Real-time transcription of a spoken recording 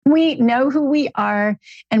We know who we are,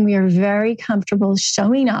 and we are very comfortable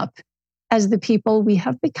showing up as the people we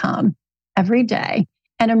have become every day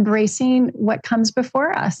and embracing what comes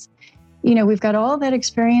before us. We've got all that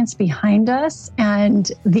experience behind us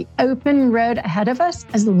and the open road ahead of us,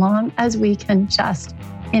 as long as we can just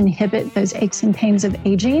inhibit those aches and pains of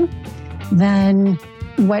aging, then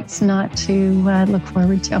what's not to look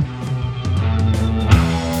forward to?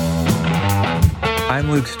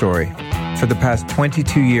 I'm Luke Story. For the past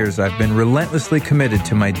 22 years, I've been relentlessly committed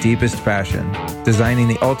to my deepest passion, designing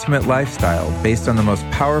the ultimate lifestyle based on the most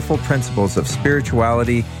powerful principles of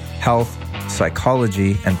spirituality, health,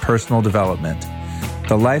 psychology, and personal development.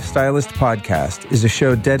 The Lifestylist Podcast is a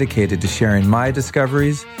show dedicated to sharing my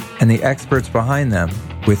discoveries and the experts behind them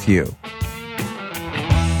with you.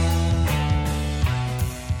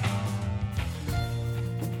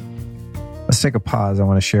 Let's take a pause. I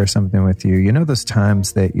want to share something with you. You know those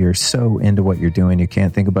times that you're so into what you're doing, you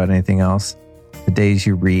can't think about anything else? The days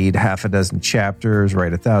you read half a dozen chapters,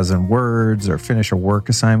 write 1,000 words, or finish a work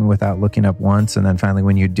assignment without looking up once, and then finally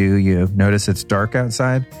when you do, you notice it's dark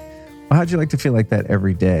outside? Well, how'd you like to feel like that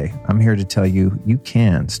every day? I'm here to tell you, you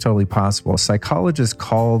can. It's totally possible. Psychologists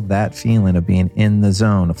call that feeling of being in the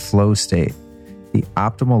zone, a flow state, the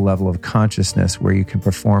optimal level of consciousness where you can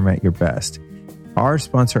perform at your best. Our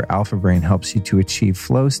sponsor, Alpha Brain, helps you to achieve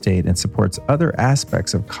flow state and supports other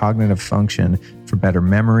aspects of cognitive function for better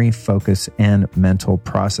memory, focus, and mental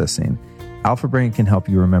processing. Alpha Brain can help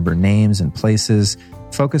you remember names and places,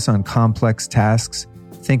 focus on complex tasks,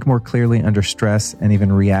 think more clearly under stress, and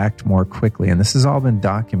even react more quickly. And this has all been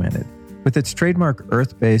documented. With its trademark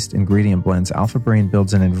earth-based ingredient blends, Alpha Brain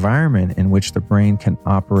builds an environment in which the brain can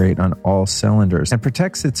operate on all cylinders and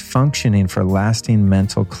protects its functioning for lasting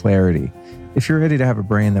mental clarity. If you're ready to have a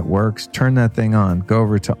brain that works, turn that thing on. Go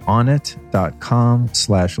over to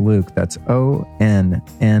onnit.com/Luke. That's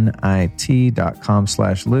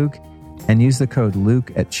ONNIT.com/Luke and use the code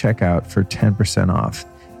Luke at checkout for 10% off.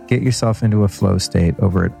 Get yourself into a flow state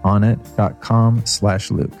over at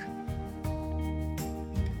onnit.com/Luke.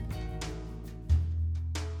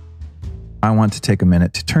 I want to take a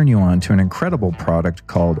minute to turn you on to an incredible product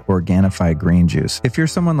called Organifi Green Juice. If you're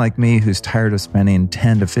someone like me who's tired of spending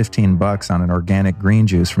 $10 to $15 on an organic green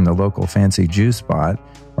juice from the local fancy juice spot,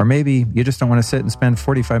 or maybe you just don't want to sit and spend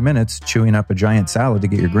 45 minutes chewing up a giant salad to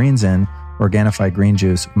get your greens in, Organifi Green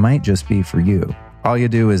Juice might just be for you. All you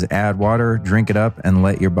do is add water, drink it up, and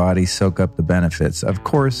let your body soak up the benefits. Of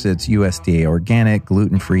course, it's USDA organic,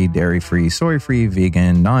 gluten-free, dairy-free, soy-free,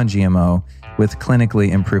 vegan, non-GMO, with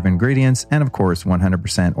clinically improved ingredients, and of course,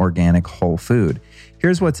 100% organic whole food.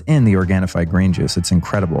 Here's what's in the Organifi Green Juice. It's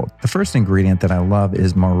incredible. The first ingredient that I love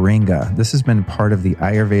is moringa. This has been part of the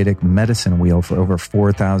Ayurvedic medicine wheel for over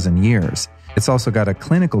 4,000 years. It's also got a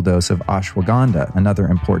clinical dose of ashwagandha, another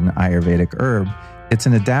important Ayurvedic herb. It's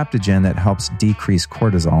an adaptogen that helps decrease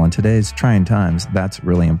cortisol. In today's trying times, that's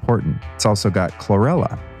really important. It's also got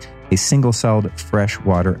chlorella, a single-celled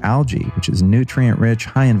freshwater algae, which is nutrient-rich,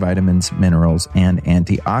 high in vitamins, minerals, and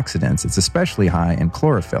antioxidants. It's especially high in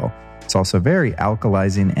chlorophyll. It's also very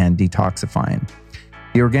alkalizing and detoxifying.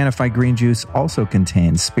 The Organifi Green Juice also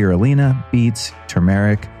contains spirulina, beets,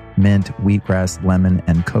 turmeric, mint, wheatgrass, lemon,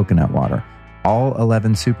 and coconut water. All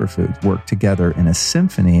 11 superfoods work together in a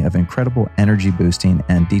symphony of incredible energy-boosting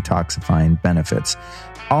and detoxifying benefits.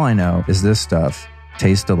 All I know is this stuff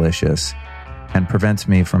tastes delicious and prevents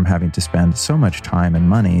me from having to spend so much time and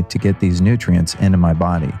money to get these nutrients into my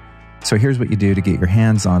body. So here's what you do to get your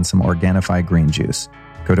hands on some Organifi Green Juice.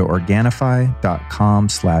 Go to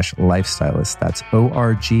Organifi.com/lifestylist. That's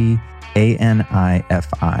ORGANIFI,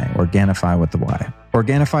 Organifi with the Y.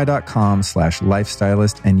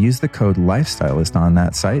 Organifi.com/lifestylist and use the code lifestylist on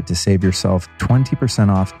that site to save yourself 20%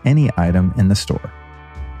 off any item in the store.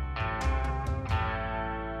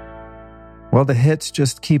 Well, the hits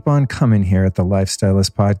just keep on coming here at the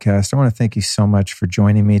Lifestylist Podcast. I want to thank you so much for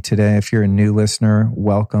joining me today. If you're a new listener,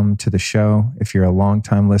 welcome to the show. If you're a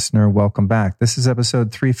longtime listener, welcome back. This is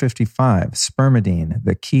episode 355, Spermidine,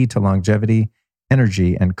 the Key to Longevity,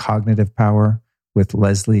 Energy, and Cognitive Power with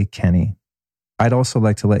Leslie Kenny. I'd also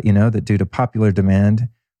like to let you know that due to popular demand,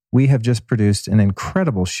 we have just produced an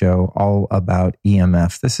incredible show all about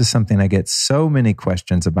EMF. This is something I get so many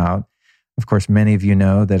questions about. Of course, many of you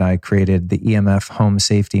know that I created the EMF Home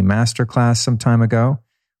Safety Masterclass some time ago,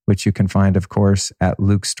 which you can find, of course, at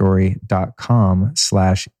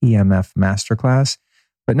lukestory.com/EMF Masterclass.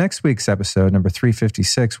 But next week's episode, number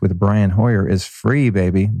 356 with Brian Hoyer, is free,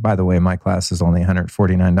 baby. By the way, my class is only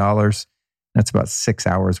 $149. That's about 6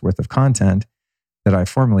 hours worth of content that I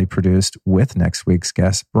formally produced with next week's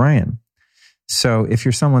guest, Brian. So if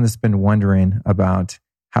you're someone that's been wondering about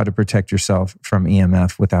how to protect yourself from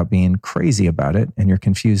EMF without being crazy about it, and you're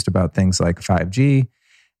confused about things like 5G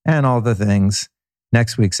and all the things,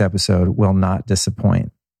 next week's episode will not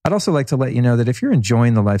disappoint. I'd also like to let you know that if you're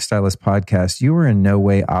enjoying the Lifestylist podcast, you are in no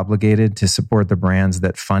way obligated to support the brands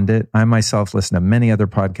that fund it. I myself listen to many other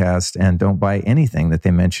podcasts and don't buy anything that they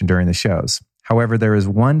mention during the shows. However, there is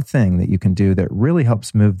one thing that you can do that really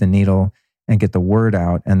helps move the needle and get the word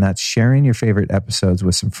out, and that's sharing your favorite episodes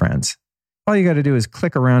with some friends. All you got to do is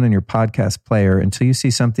click around in your podcast player until you see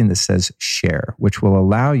something that says share, which will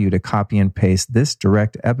allow you to copy and paste this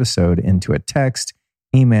direct episode into a text,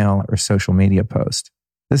 email, or social media post.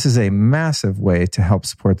 This is a massive way to help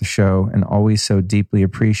support the show and always so deeply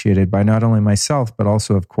appreciated by not only myself, but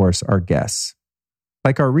also, of course, our guests.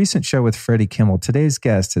 Like our recent show with Freddie Kimmel, today's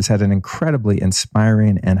guest has had an incredibly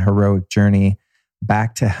inspiring and heroic journey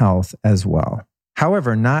back to health as well.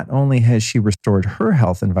 However, not only has she restored her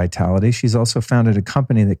health and vitality, she's also founded a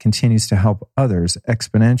company that continues to help others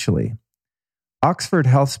exponentially. Oxford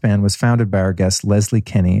HealthSpan was founded by our guest Leslie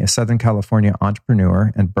Kenney, a Southern California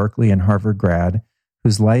entrepreneur and Berkeley and Harvard grad,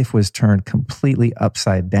 whose life was turned completely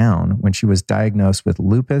upside down when she was diagnosed with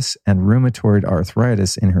lupus and rheumatoid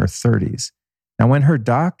arthritis in her 30s. Now, when her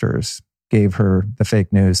doctors gave her the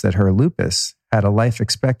fake news that her lupus had a life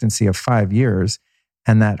expectancy of 5 years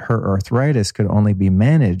and that her arthritis could only be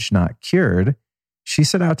managed, not cured, she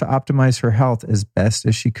set out to optimize her health as best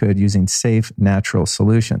as she could using safe, natural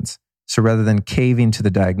solutions. So rather than caving to the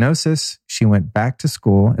diagnosis, she went back to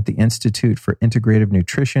school at the Institute for Integrative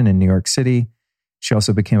Nutrition in New York City. She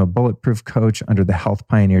also became a bulletproof coach under the health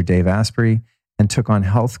pioneer Dave Asprey and took on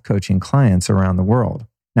health coaching clients around the world.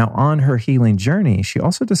 Now, on her healing journey, she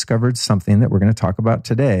also discovered something that we're going to talk about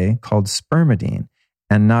today called Spermidine.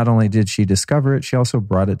 And not only did she discover it, she also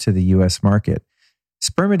brought it to the US market.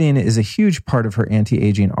 Spermidine is a huge part of her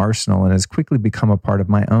anti-aging arsenal and has quickly become a part of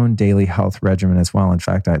my own daily health regimen as well. In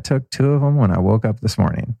fact, I took 2 of them when I woke up this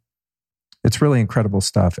morning. It's really incredible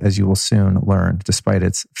stuff, as you will soon learn, despite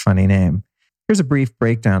its funny name. Here's a brief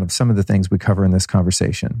breakdown of some of the things we cover in this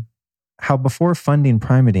conversation. How before funding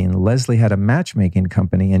Spermidine, Leslie had a matchmaking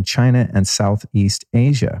company in China and Southeast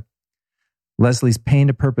Asia. Leslie's pain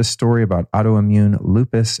to purpose story about autoimmune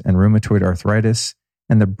lupus and rheumatoid arthritis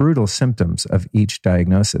and the brutal symptoms of each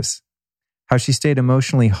diagnosis. How she stayed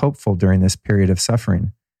emotionally hopeful during this period of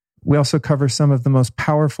suffering. We also cover some of the most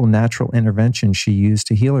powerful natural interventions she used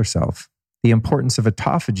to heal herself. The importance of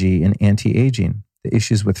autophagy in anti-aging, the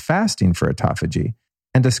issues with fasting for autophagy,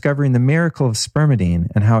 and discovering the miracle of Spermidine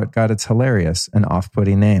and how it got its hilarious and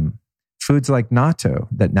off-putting name. Foods like natto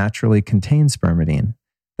that naturally contain Spermidine.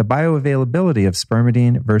 The bioavailability of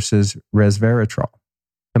Spermidine versus resveratrol.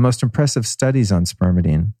 The most impressive studies on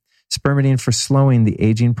Spermidine. Spermidine for slowing the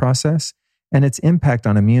aging process and its impact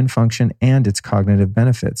on immune function and its cognitive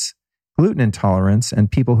benefits. Gluten intolerance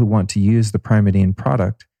and people who want to use the Spermidine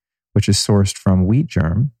product, which is sourced from wheat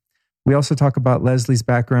germ. We also talk about Leslie's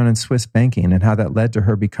background in Swiss banking and how that led to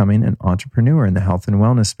her becoming an entrepreneur in the health and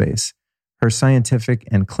wellness space, her scientific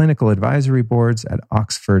and clinical advisory boards at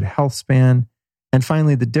Oxford HealthSpan, and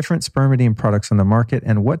finally, the different Spermidine products on the market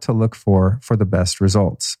and what to look for the best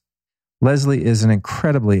results. Leslie is an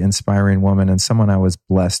incredibly inspiring woman and someone I was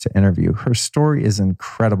blessed to interview. Her story is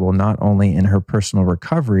incredible, not only in her personal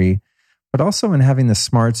recovery, but also in having the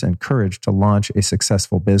smarts and courage to launch a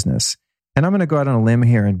successful business. And I'm going to go out on a limb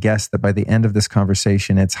here and guess that by the end of this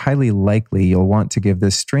conversation, it's highly likely you'll want to give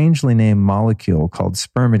this strangely named molecule called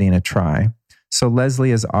Spermidine a try. So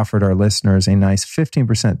Leslie has offered our listeners a nice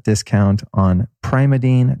 15% discount on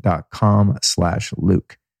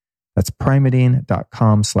Spermidine.com/Luke. That's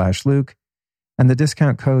Spermidine.com/Luke. And the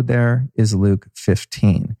discount code there is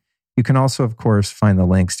Luke15. You can also, of course, find the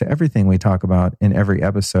links to everything we talk about in every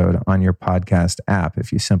episode on your podcast app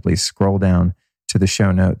if you simply scroll down to the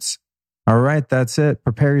show notes. All right, that's it.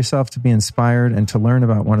 Prepare yourself to be inspired and to learn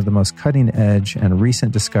about one of the most cutting edge and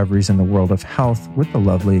recent discoveries in the world of health with the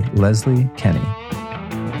lovely Leslie Kenney.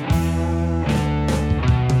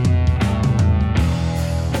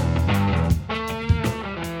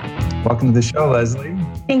 Welcome to the show, Leslie.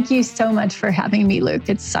 Thank you so much for having me, Luke.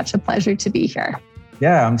 It's such a pleasure to be here.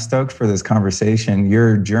 Yeah, I'm stoked for this conversation.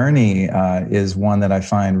 Your journey is one that I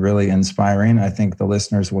find really inspiring. I think the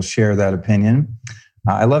listeners will share that opinion.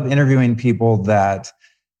 I love interviewing people that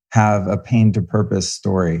have a pain to purpose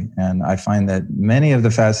story. And I find that many of the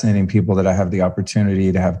fascinating people that I have the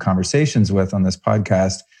opportunity to have conversations with on this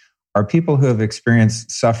podcast are people who have experienced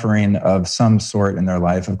suffering of some sort in their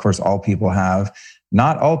life. Of course, all people have.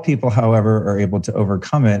 Not all people, however, are able to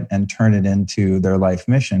overcome it and turn it into their life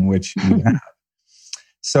mission, which you have.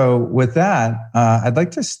 So with that, I'd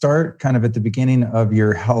like to start kind of at the beginning of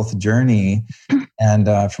your health journey. And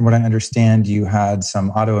from what I understand, you had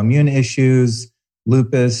some autoimmune issues,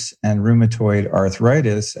 lupus, and rheumatoid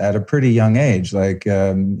arthritis at a pretty young age, like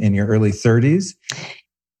in your early 30s.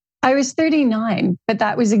 I was 39, but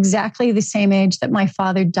that was exactly the same age that my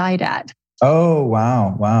father died at. Oh,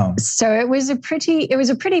 wow. Wow. So it was a pretty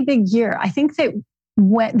big year. I think that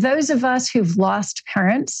when those of us who've lost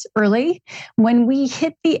parents early, when we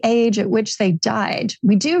hit the age at which they died,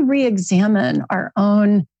 we do re-examine our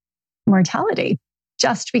own mortality,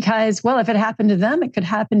 just because, well, if it happened to them, it could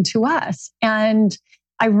happen to us. And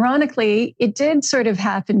ironically, it did sort of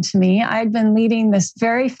happen to me. I'd been leading this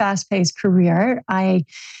very fast-paced career. I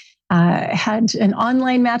had an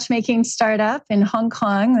online matchmaking startup in Hong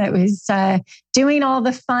Kong that was doing all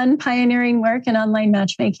the fun pioneering work in online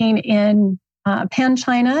matchmaking in Pan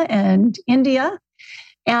China and India.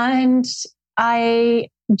 And I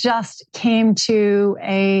just came to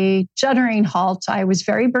a juddering halt. I was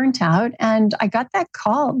very burnt out. And I got that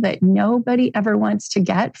call that nobody ever wants to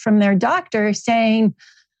get from their doctor saying,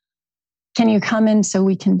 can you come in so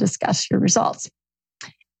we can discuss your results?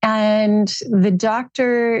 And the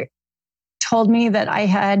doctor told me that I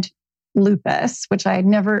had lupus, which I had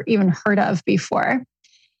never even heard of before.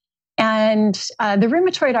 And the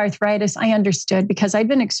rheumatoid arthritis, I understood because I'd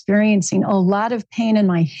been experiencing a lot of pain in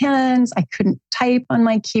my hands. I couldn't type on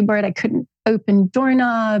my keyboard. I couldn't open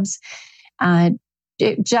doorknobs.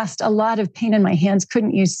 Just a lot of pain in my hands,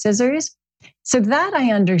 couldn't use scissors. So that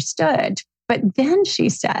I understood. But then she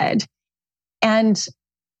said, and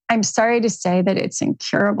I'm sorry to say that it's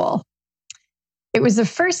incurable. It was the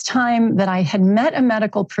first time that I had met a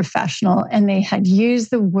medical professional and they had used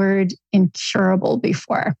the word incurable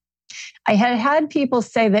before. I had had people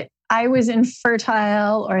say that I was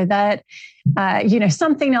infertile or that,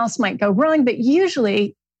 something else might go wrong. But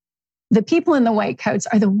usually the people in the white coats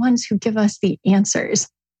are the ones who give us the answers.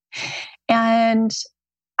 And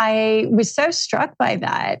I was so struck by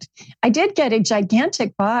that. I did get a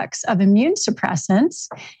gigantic box of immune suppressants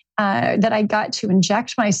that I got to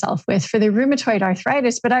inject myself with for the rheumatoid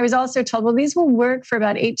arthritis. But I was also told, well, these will work for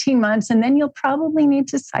about 18 months, and then you'll probably need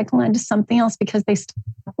to cycle into something else because they stop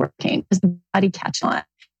working as the body catches on.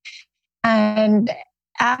 And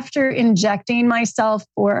after injecting myself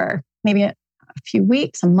for maybe a few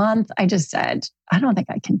weeks, a month, I just said, I don't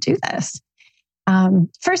think I can do this.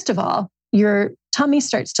 First of all, your tummy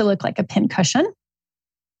starts to look like a pincushion.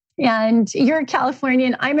 And you're a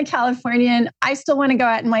Californian. I'm a Californian. I still want to go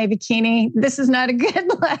out in my bikini. This is not a good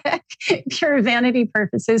look, pure vanity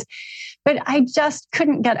purposes. But I just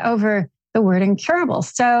couldn't get over the word incurable.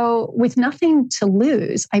 So with nothing to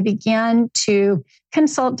lose, I began to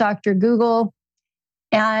consult Dr. Google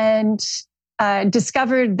and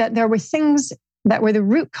discovered that there were things that were the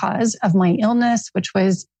root cause of my illness, which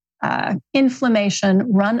was inflammation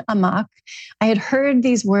run amok. I had heard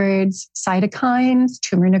these words: cytokines,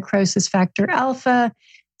 tumor necrosis factor alpha,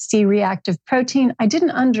 C-reactive protein. I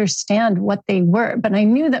didn't understand what they were, but I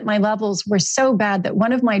knew that my levels were so bad that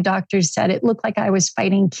one of my doctors said it looked like I was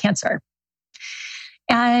fighting cancer.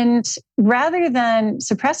 And rather than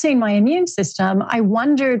suppressing my immune system, I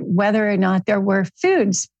wondered whether or not there were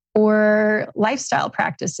foods or lifestyle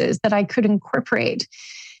practices that I could incorporate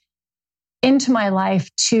into my life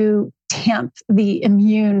to tamp the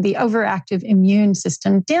overactive immune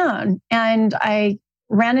system down. And I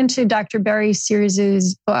ran into Dr. Barry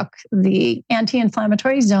Sears's book, The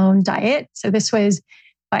Anti-Inflammatory Zone Diet. So this was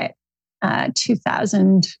by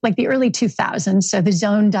 2000, like the early 2000s. So the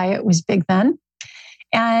zone diet was big then.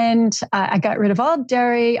 And I got rid of all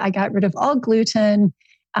dairy. I got rid of all gluten.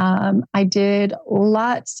 I did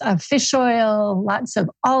lots of fish oil, lots of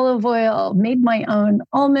olive oil, made my own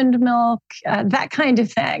almond milk, that kind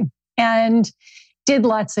of thing. And did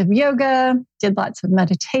lots of yoga, did lots of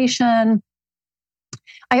meditation.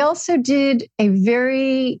 I also did a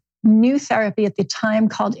very new therapy at the time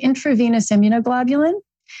called intravenous immunoglobulin,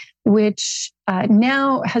 which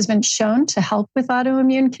now has been shown to help with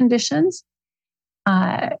autoimmune conditions.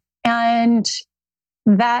 And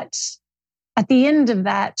that at the end of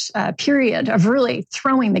that period of really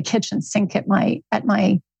throwing the kitchen sink at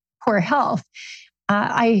my poor health,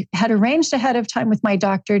 I had arranged ahead of time with my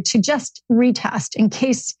doctor to just retest in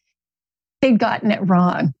case they'd gotten it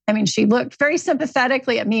wrong. I mean, she looked very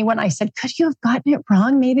sympathetically at me when I said, could you have gotten it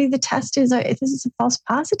wrong? Maybe the test this is a false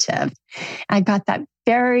positive. I got that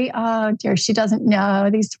very, oh dear, she doesn't know.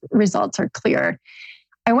 These results are clear.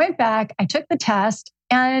 I went back, I took the test,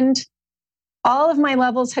 and all of my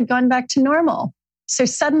levels had gone back to normal. So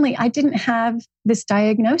suddenly I didn't have this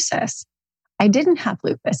diagnosis. I didn't have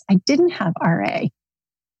lupus. I didn't have RA.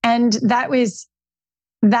 And that was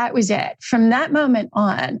it. From that moment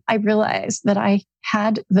on, I realized that I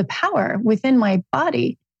had the power within my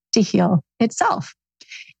body to heal itself.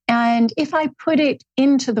 And if I put it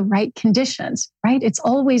into the right conditions, right? It's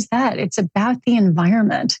always that. It's about the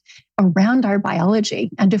environment around our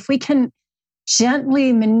biology. And if we can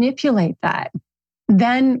gently manipulate that,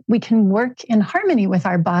 then we can work in harmony with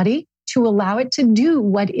our body to allow it to do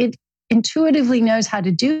what it intuitively knows how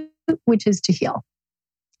to do, which is to heal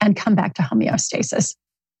and come back to homeostasis.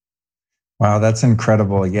 Wow, that's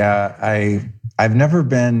incredible. Yeah, I've never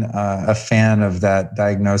been a fan of that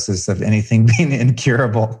diagnosis of anything being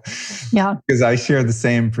incurable. Yeah. Because I share the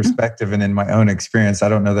same perspective, and in my own experience, I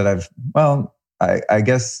don't know that I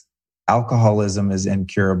guess alcoholism is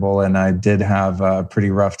incurable, and I did have a pretty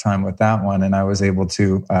rough time with that one, and I was able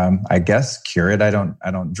to, I guess, cure it. I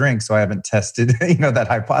don't drink, so I haven't tested, that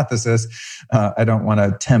hypothesis. I don't want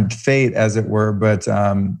to tempt fate, as it were, but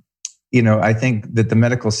I think that the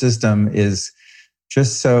medical system is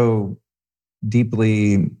just so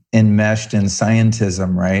deeply enmeshed in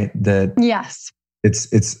scientism, right? That yes,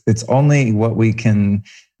 it's only what we can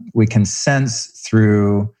sense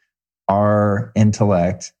through our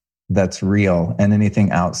intellect that's real, and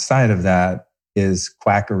anything outside of that is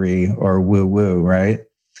quackery or woo-woo, right?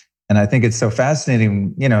 And I think it's so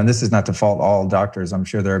fascinating, and this is not to fault all doctors. I'm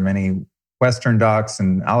sure there are many Western docs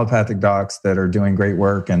and allopathic docs that are doing great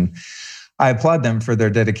work, and I applaud them for their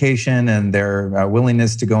dedication and their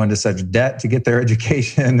willingness to go into such debt to get their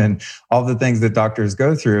education and all the things that doctors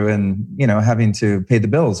go through, and having to pay the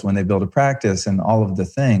bills when they build a practice and all of the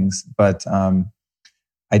things. But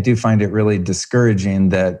I do find it really discouraging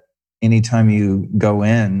that anytime you go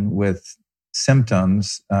in with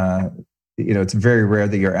symptoms, it's very rare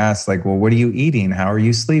that you're asked, like, well, what are you eating? How are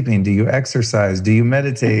you sleeping? Do you exercise? Do you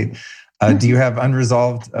meditate? Do you have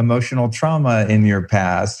unresolved emotional trauma in your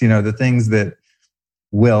past? The things that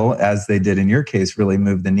will, as they did in your case, really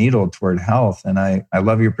move the needle toward health. And I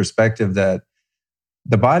love your perspective that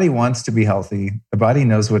the body wants to be healthy. The body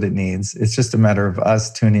knows what it needs. It's just a matter of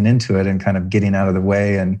us tuning into it and kind of getting out of the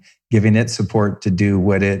way and giving it support to do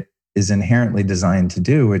what it is inherently designed to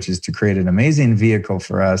do, which is to create an amazing vehicle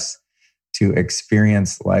for us to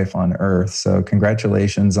experience life on Earth. So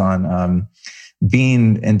congratulations on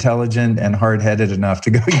being intelligent and hard-headed enough to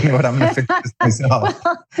go, what, I'm going to fix this myself.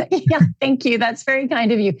 Well, yeah, thank you. That's very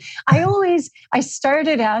kind of you. I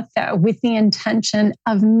started out though with the intention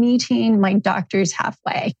of meeting my doctors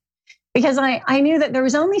halfway, because I knew that there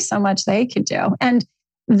was only so much they could do. And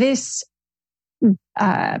this,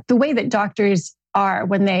 the way that doctors are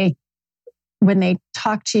when they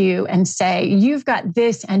talk to you and say, you've got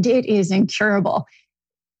this and it is incurable,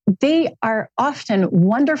 they are often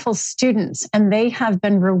wonderful students, and they have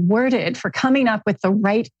been rewarded for coming up with the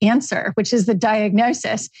right answer, which is the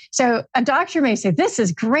diagnosis. So a doctor may say, this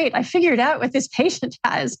is great. I figured out what this patient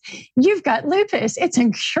has. You've got lupus. It's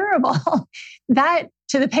incurable. That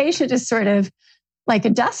to the patient is sort of like a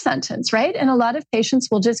death sentence, right? And a lot of patients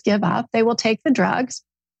will just give up. They will take the drugs,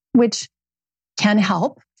 which can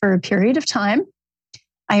help for a period of time.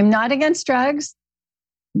 I am not against drugs.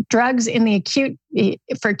 Drugs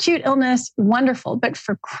for acute illness, wonderful. But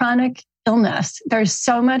for chronic illness, there's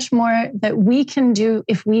so much more that we can do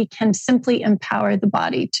if we can simply empower the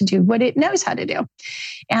body to do what it knows how to do.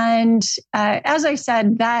 And as I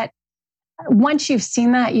said, that once you've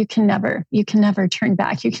seen that, you can never turn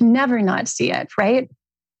back. You can never not see it, right?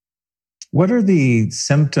 What are the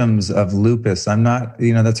symptoms of lupus? I'm not,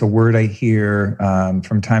 that's a word I hear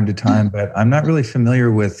from time to time, but I'm not really familiar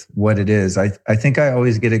with what it is. I think I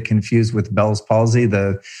always get it confused with Bell's palsy,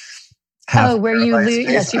 the where you lose,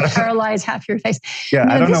 yes, you paralyze half your face. Yeah,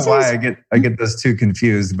 no, I don't know why I get those two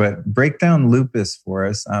confused, but break down lupus for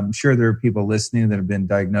us. I'm sure there are people listening that have been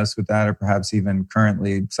diagnosed with that or perhaps even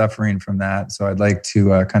currently suffering from that. So I'd like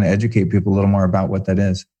to kind of educate people a little more about what that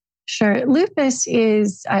is. Sure. Lupus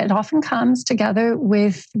it often comes together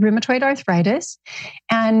with rheumatoid arthritis,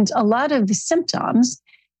 and a lot of the symptoms,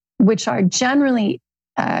 which are generally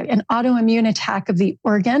an autoimmune attack of the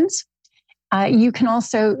organs. You can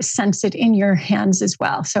also sense it in your hands as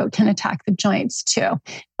well. So it can attack the joints too.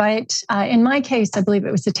 But in my case, I believe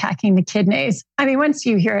it was attacking the kidneys. I mean, once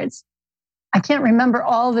you hear it, I can't remember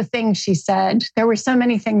all the things she said. There were so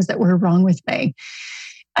many things that were wrong with me.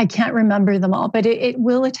 I can't remember them all, but it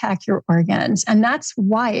will attack your organs. And that's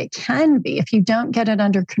why it can be, if you don't get it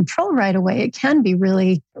under control right away, it can be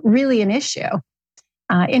really, really an issue,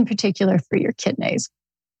 in particular for your kidneys.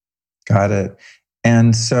 Got it.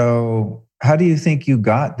 And so how do you think you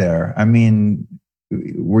got there? I mean,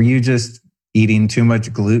 were you just eating too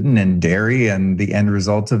much gluten and dairy, and the end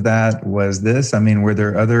result of that was this? I mean, were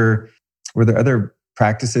there other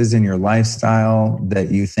practices in your lifestyle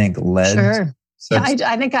that you think led? Sure. Yeah,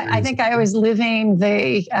 I think I was living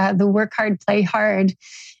the work hard, play hard,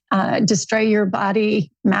 destroy your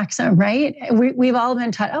body maxim, right? We've all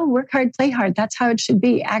been taught, oh, work hard, play hard. That's how it should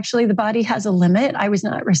be. Actually, the body has a limit. I was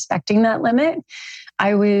not respecting that limit.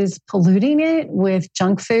 I was polluting it with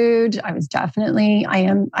junk food. I've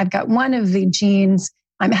got one of the genes.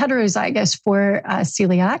 I'm heterozygous for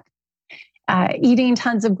celiac. Eating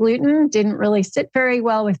tons of gluten didn't really sit very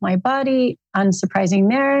well with my body. Unsurprising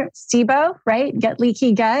there. SIBO, right? Get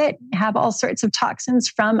leaky gut, have all sorts of toxins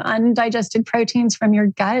from undigested proteins from your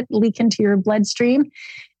gut leak into your bloodstream.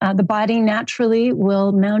 The body naturally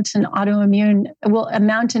will mount an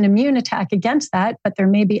immune attack against that, but there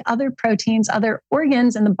may be other proteins, other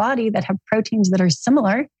organs in the body that have proteins that are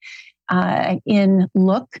similar in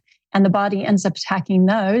look, and the body ends up attacking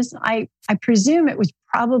those. I presume it was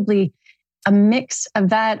probably a mix of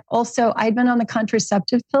that. Also, I'd been on the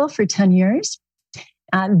contraceptive pill for 10 years.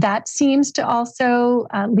 That seems to also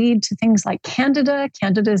lead to things like Candida.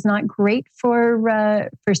 Candida is not great for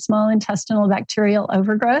small intestinal bacterial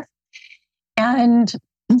overgrowth. And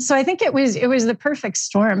so I think it was the perfect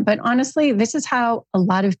storm. But honestly, this is how a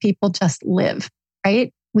lot of people just live,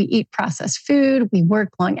 right? We eat processed food, we work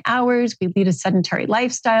long hours, we lead a sedentary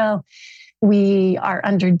lifestyle. We are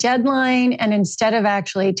under deadline. And instead of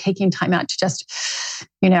actually taking time out to just,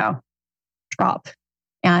 drop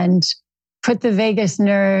and put the vagus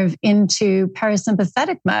nerve into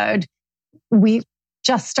parasympathetic mode, we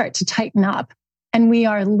just start to tighten up. And we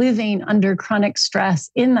are living under chronic stress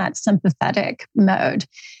in that sympathetic mode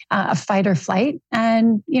of fight or flight.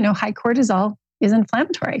 And, high cortisol is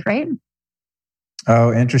inflammatory, right?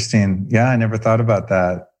 Oh, interesting. Yeah, I never thought about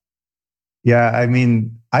that. Yeah, I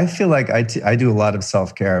mean, I feel like I do a lot of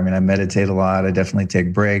self-care. I mean, I meditate a lot. I definitely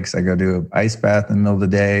take breaks. I go do an ice bath in the middle of the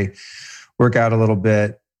day, work out a little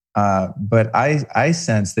bit. But I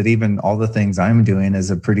sense that even all the things I'm doing as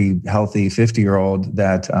a pretty healthy 50-year-old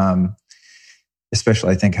that,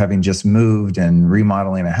 especially I think having just moved and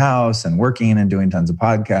remodeling a house and working and doing tons of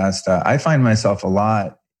podcasts, I find myself a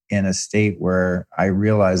lot in a state where I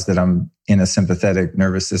realize that I'm in a sympathetic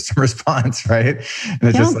nervous system response, right? And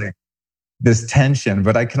it's just like this tension,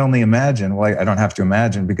 but I can only imagine. Well, I don't have to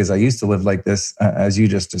imagine because I used to live like this, as you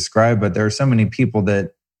just described, but there are so many people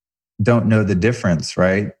that don't know the difference,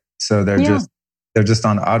 right? So they're just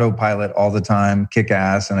on autopilot all the time, kick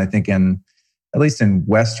ass. And I think at least in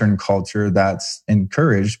Western culture, that's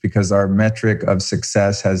encouraged because our metric of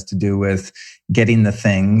success has to do with getting the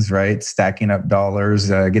things, right? Stacking up dollars,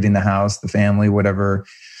 getting the house, the family, whatever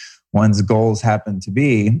one's goals happen to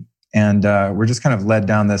be. And we're just kind of led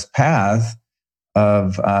down this path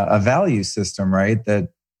of a value system, right?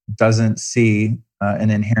 That doesn't see an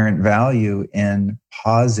inherent value in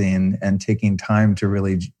pausing and taking time to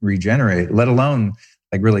really regenerate, let alone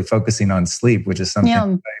like really focusing on sleep, which is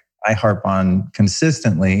something I harp on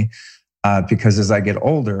consistently because as I get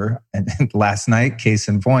older, and last night, case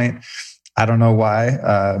in point, I don't know why,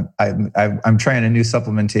 I'm trying a new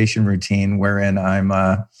supplementation routine wherein I'm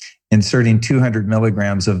inserting 200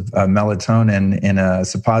 milligrams of melatonin in a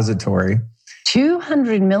suppository.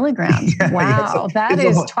 200 milligrams. Yeah, wow. That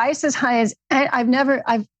is twice as high as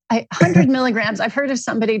 100 milligrams. I've heard of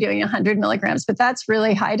somebody doing 100 milligrams, but that's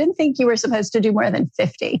really high. I didn't think you were supposed to do more than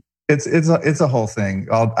 50. It's a whole thing.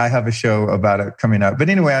 I have a show about it coming up. But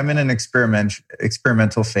anyway, I'm in an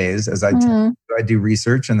experimental phase as I do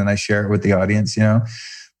research and then I share it with the audience,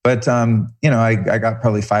 But, I got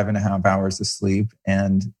probably 5.5 hours of sleep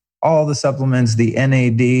and all the supplements, the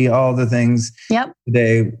NAD, all the things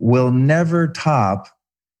today will never top.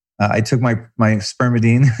 I took my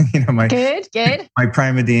Spermidine, my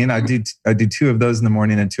Primidine. I do 2 of those in the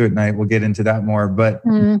morning and 2 at night. We'll get into that more, but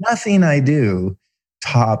nothing I do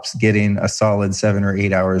tops getting a solid 7 or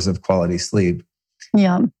 8 hours of quality sleep.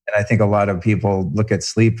 Yeah. And I think a lot of people look at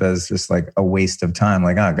sleep as just like a waste of time.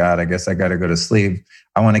 Like, oh God, I guess I got to go to sleep.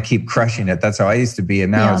 I want to keep crushing it. That's how I used to be.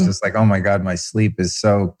 And now it's just like, oh my God, my sleep is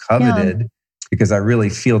so coveted because I really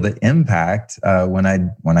feel the impact when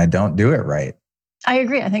I don't do it right. I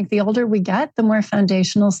agree. I think the older we get, the more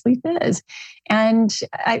foundational sleep is. And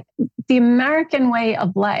the American way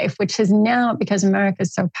of life, which has now, because America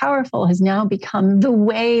is so powerful, has now become the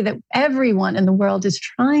way that everyone in the world is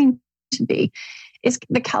trying to be. It's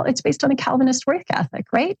based on a Calvinist work ethic,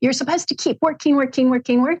 right? You're supposed to keep working.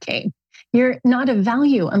 You're not of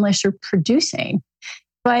value unless you're producing.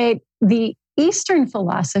 But the Eastern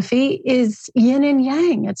philosophy is yin and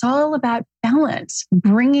yang. It's all about balance,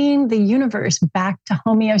 bringing the universe back to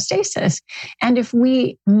homeostasis. And if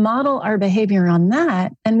we model our behavior on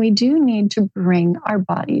that, then we do need to bring our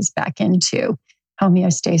bodies back into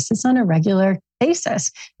homeostasis on a regular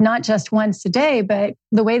basis, not just once a day, but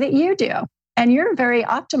the way that you do. And you're very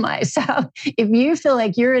optimized. So if you feel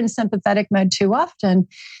like you're in sympathetic mode too often,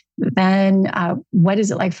 then what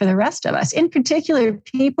is it like for the rest of us? In particular,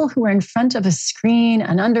 people who are in front of a screen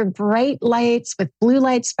and under bright lights with blue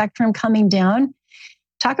light spectrum coming down,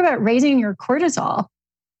 talk about raising your cortisol.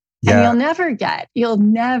 Yeah. And you'll never get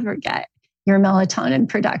your melatonin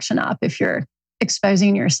production up if you're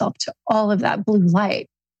exposing yourself to all of that blue light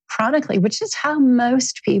chronically, which is how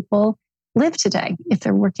most people live today if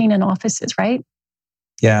they're working in offices, right?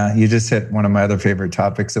 Yeah, you just hit one of my other favorite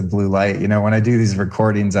topics of blue light. You know, when I do these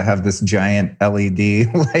recordings, I have this giant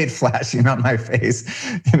LED light flashing on my face,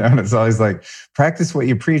 and it's always like, practice what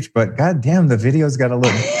you preach, but goddamn, the video's got to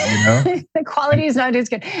look good, The quality is not as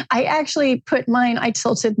good. I actually I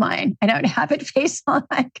tilted mine. I don't have it face on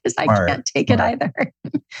because I can't take it either.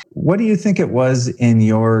 What do you think it was in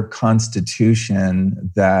your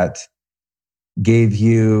constitution that gave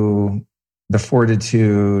you the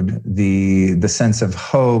fortitude, the sense of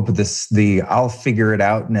hope, the I'll figure it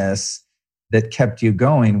outness that kept you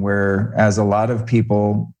going, whereas a lot of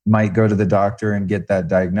people might go to the doctor and get that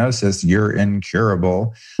diagnosis, you're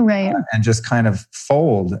incurable, right? And just kind of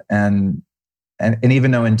fold. And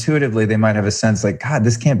even though intuitively they might have a sense like, God,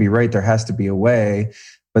 this can't be right, there has to be a way,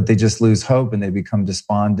 but they just lose hope and they become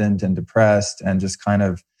despondent and depressed and just kind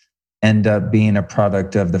of end up being a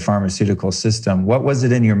product of the pharmaceutical system. What was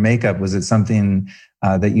it in your makeup? Was it something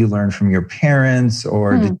that you learned from your parents,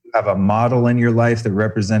 or did you have a model in your life that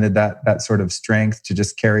represented that sort of strength to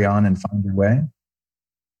just carry on and find your way?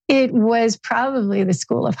 It was probably the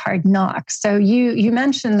school of hard knocks. So you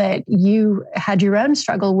mentioned that you had your own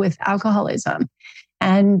struggle with alcoholism.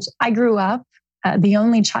 And I grew up the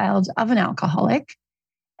only child of an alcoholic.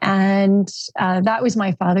 And that was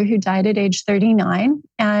my father, who died at age 39.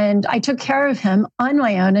 And I took care of him on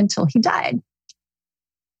my own until he died.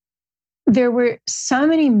 There were so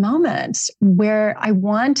many moments where I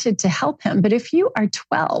wanted to help him. But if you are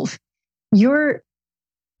 12, your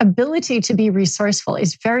ability to be resourceful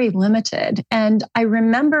is very limited. And I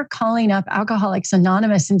remember calling up Alcoholics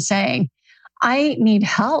Anonymous and saying, I need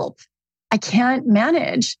help. I can't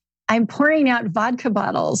manage. I'm pouring out vodka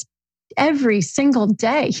bottles every single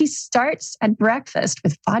day. He starts at breakfast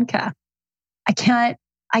with vodka.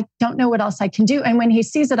 I don't know what else I can do. And when he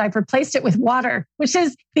sees it, I've replaced it with water, which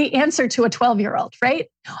is the answer to a 12-year-old, right?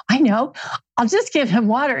 I know. I'll just give him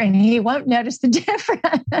water and he won't notice the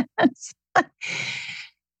difference.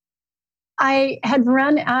 I had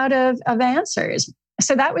run out of answers.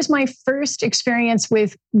 So that was my first experience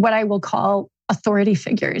with what I will call authority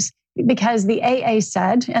figures. Because the AA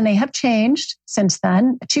said, and they have changed since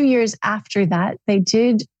then, 2 years after that, they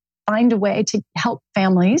did find a way to help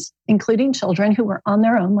families, including children who were on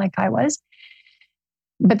their own like I was.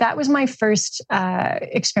 But that was my first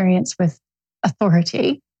experience with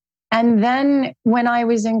authority. And then when I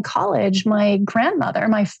was in college, my grandmother,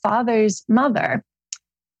 my father's mother,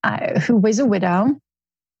 who was a widow,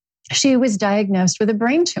 she was diagnosed with a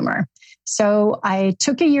brain tumor. So I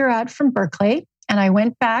took a year out from Berkeley. And I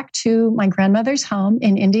went back to my grandmother's home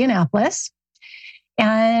in Indianapolis.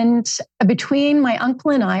 And between my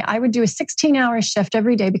uncle and I would do a 16-hour shift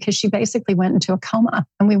every day because she basically went into a coma.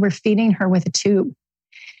 And we were feeding her with through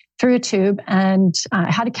a tube. And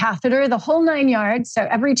I had a catheter, the whole 9 yards. So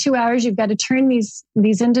every 2 hours, you've got to turn these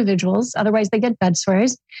individuals. Otherwise, they get bed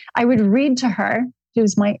sores. I would read to her. She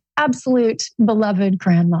was my absolute beloved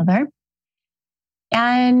grandmother.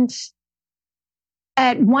 And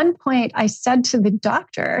at one point, I said to the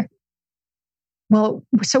doctor, well,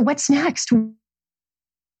 so what's next? And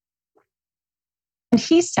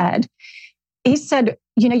he said,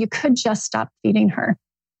 you could just stop feeding her.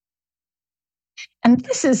 And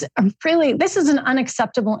this is an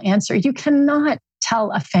unacceptable answer. You cannot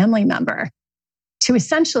tell a family member to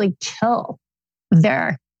essentially kill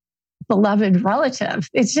their beloved relative.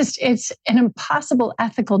 It's an impossible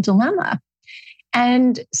ethical dilemma.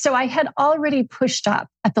 And so I had already pushed up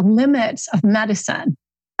at the limits of medicine.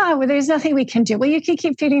 Oh, well, there's nothing we can do. Well, you can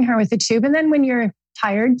keep feeding her with a tube. And then when you're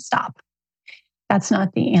tired, stop. That's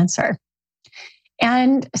not the answer.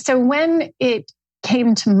 And so when it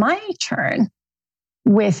came to my turn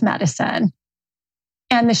with medicine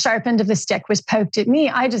and the sharp end of the stick was poked at me,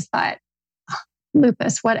 I just thought,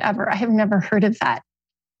 lupus, whatever. I have never heard of that.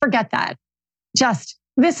 Forget that. Just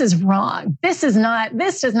this is wrong. This does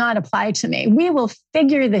not apply to me. We will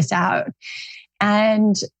figure this out.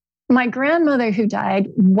 And my grandmother who died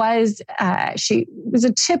she was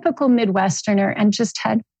a typical Midwesterner and just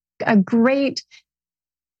had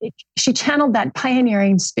she channeled that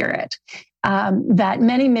pioneering spirit that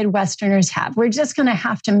many Midwesterners have. We're just going to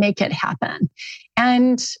have to make it happen.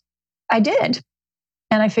 And I did.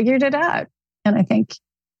 And I figured it out. And I think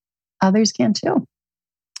others can too.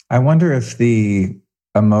 I wonder if the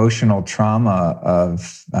emotional trauma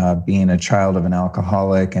of being a child of an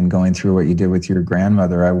alcoholic and going through what you did with your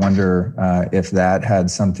grandmother, I wonder if that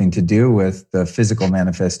had something to do with the physical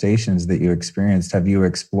manifestations that you experienced. Have you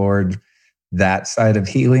explored that side of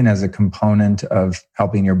healing as a component of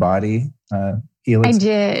helping your body heal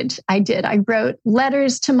itself? I did. I wrote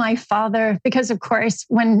letters to my father because, of course,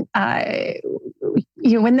 when they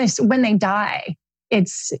die,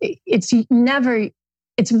 it's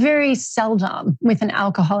very seldom with an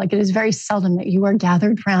alcoholic. It is very seldom that you are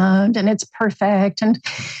gathered round and it's perfect and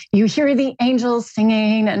you hear the angels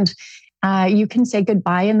singing and you can say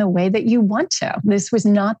goodbye in the way that you want to. This was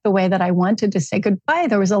not the way that I wanted to say goodbye.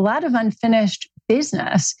 There was a lot of unfinished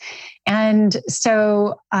business. And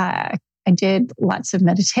so I did lots of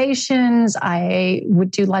meditations. I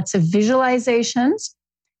would do lots of visualizations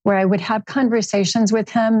where I would have conversations with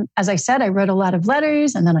him. As I said, I wrote a lot of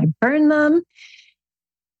letters and then I burned them.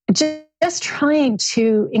 Just trying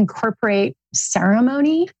to incorporate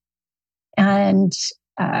ceremony and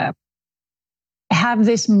have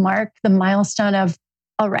this mark the milestone of,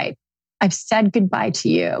 all right, I've said goodbye to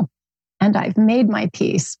you and I've made my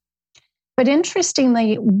peace. But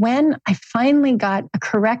interestingly, when I finally got a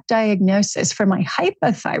correct diagnosis for my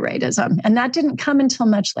hypothyroidism, and that didn't come until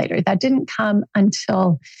much later, that didn't come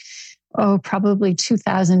until, probably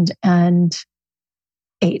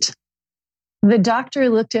 2008. The doctor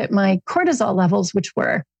looked at my cortisol levels, which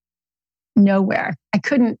were nowhere. I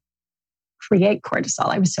couldn't create cortisol.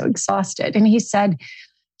 I was so exhausted. And he said,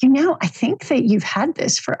 I think that you've had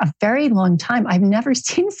this for a very long time. I've never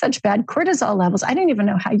seen such bad cortisol levels. I don't even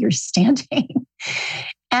know how you're standing.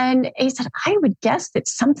 And he said, I would guess that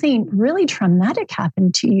something really traumatic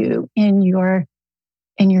happened to you in your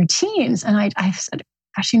teens. And I said,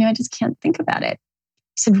 gosh, I just can't think about it.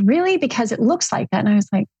 He said, really? Because it looks like that. And I was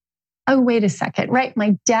like, oh, wait a second, right?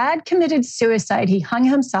 My dad committed suicide. He hung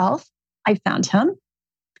himself. I found him.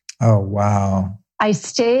 Oh, wow. I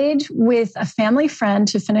stayed with a family friend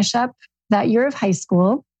to finish up that year of high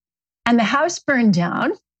school, and the house burned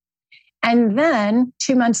down. And then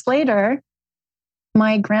 2 months later,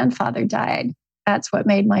 my grandfather died. That's what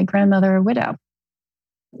made my grandmother a widow.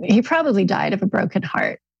 He probably died of a broken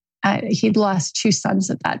heart. He'd lost 2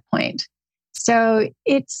 sons at that point. So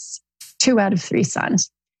it's 2 out of 3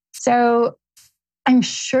 sons. So I'm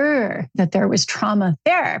sure that there was trauma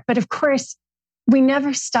there. But of course, we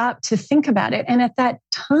never stopped to think about it. And at that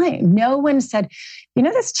time, no one said,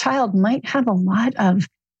 this child might have a lot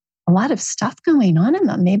of stuff going on in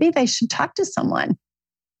them. Maybe they should talk to someone.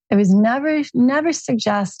 It was never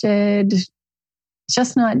suggested,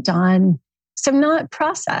 just not done. So not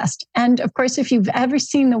processed. And of course, if you've ever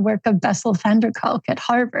seen the work of Bessel van der Kolk at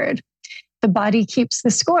Harvard, the body keeps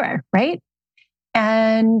the score, right?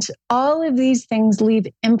 And all of these things leave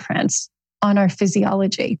imprints on our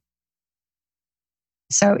physiology.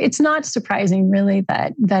 So it's not surprising, really,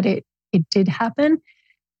 that it did happen.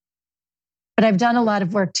 But I've done a lot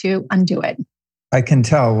of work to undo it. I can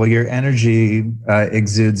tell. Well, your energy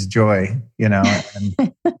exudes joy,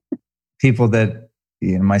 and people that,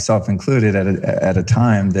 myself included, at a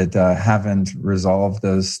time that haven't resolved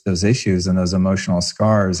those issues and those emotional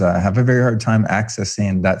scars, have a very hard time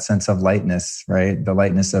accessing that sense of lightness, right? The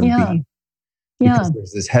lightness of being. Because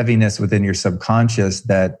there's this heaviness within your subconscious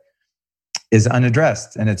that is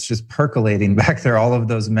unaddressed, and it's just percolating back there. All of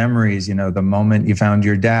those memories, the moment you found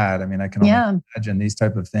your dad. I mean, I can only imagine these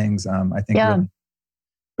type of things. I think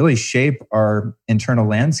really shape our internal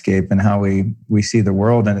landscape and how we see the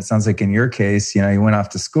world. And it sounds like in your case, you went off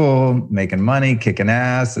to school, making money, kicking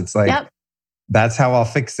ass. It's like, that's how I'll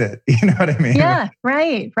fix it. You know what I mean? Yeah,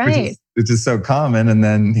 right. Which is so common. And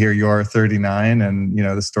then here you are, 39, and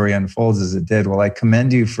the story unfolds as it did. Well, I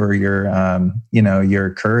commend you for your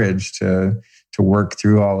your courage to work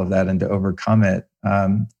through all of that and to overcome it.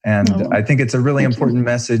 I think it's a really important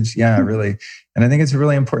message. Yeah, really. And I think it's a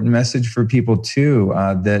really important message for people too,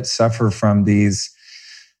 that suffer from these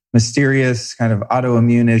mysterious kind of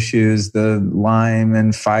autoimmune issues, the Lyme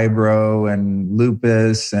and fibro and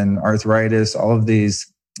lupus and arthritis, all of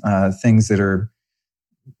these things that are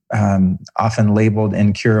often labeled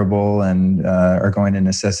incurable and are going to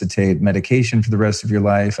necessitate medication for the rest of your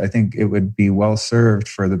life. I think it would be well served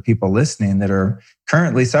for the people listening that are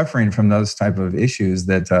currently suffering from those type of issues,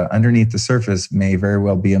 that underneath the surface may very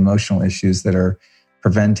well be emotional issues that are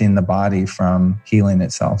preventing the body from healing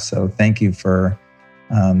itself. So thank you for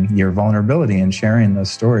your vulnerability and sharing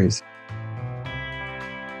those stories.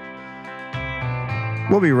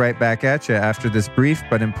 We'll be right back at you after this brief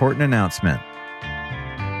but important announcement.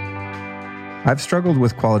 I've struggled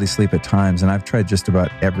with quality sleep at times, and I've tried just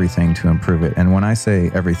about everything to improve it. And when I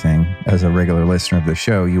say everything, as a regular listener of the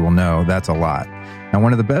show, you will know that's a lot. Now,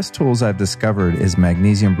 one of the best tools I've discovered is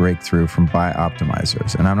Magnesium Breakthrough from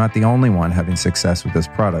Bioptimizers. And I'm not the only one having success with this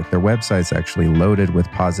product. Their website's actually loaded with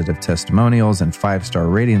positive testimonials and 5-star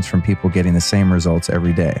ratings from people getting the same results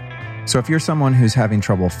every day. So if you're someone who's having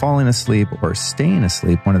trouble falling asleep or staying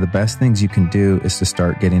asleep, one of the best things you can do is to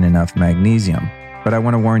start getting enough magnesium. But I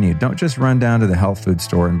want to warn you, don't just run down to the health food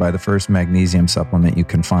store and buy the first magnesium supplement you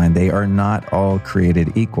can find. They are not all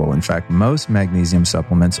created equal. In fact, most magnesium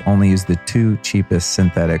supplements only use the 2 cheapest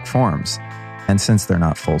synthetic forms. And since they're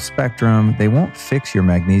not full spectrum, they won't fix your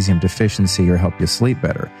magnesium deficiency or help you sleep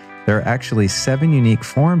better. There are actually 7 unique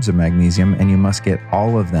forms of magnesium, and you must get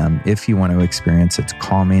all of them if you want to experience its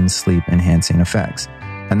calming, sleep-enhancing effects.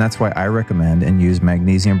 And that's why I recommend and use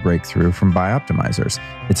Magnesium Breakthrough from Bioptimizers.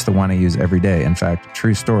 It's the one I use every day. In fact,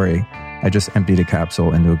 true story, I just emptied a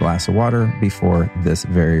capsule into a glass of water before this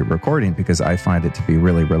very recording because I find it to be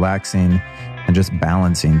really relaxing and just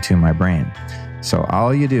balancing to my brain. So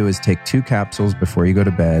all you do is take 2 capsules before you go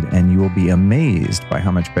to bed, and you will be amazed by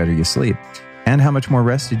how much better you sleep and how much more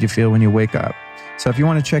rested you feel when you wake up. So if you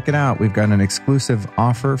want to check it out, we've got an exclusive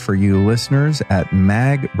offer for you listeners at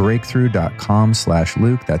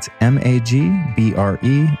magbreakthrough.com/Luke. That's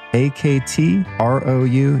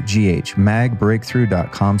magbreakthrough,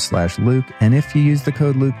 magbreakthrough.com/Luke. And if you use the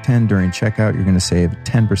code Luke10 during checkout, you're going to save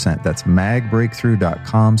 10%. That's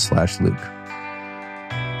magbreakthrough.com/Luke.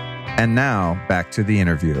 And now back to the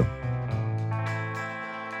interview.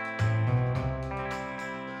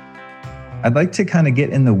 I'd like to kind of get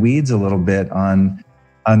in the weeds a little bit on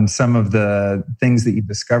some of the things that you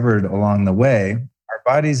discovered along the way. Our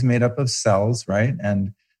body's made up of cells, right?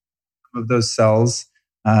 And some of those cells,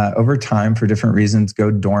 over time, for different reasons, go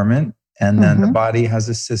dormant. And then the body has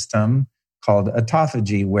a system called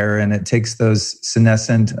autophagy, wherein it takes those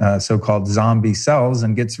senescent, so-called zombie cells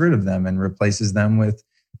and gets rid of them and replaces them with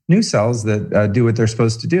new cells that do what they're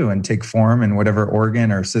supposed to do and take form in whatever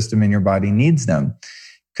organ or system in your body needs them.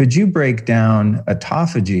 Could you break down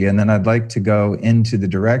autophagy? And then I'd like to go into the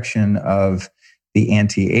direction of the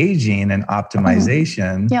anti-aging and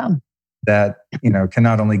optimization that, can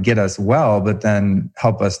not only get us well, but then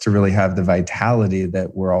help us to really have the vitality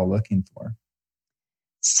that we're all looking for.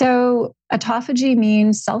 So autophagy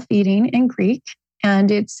means self-eating in Greek,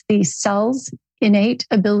 and it's the cell's innate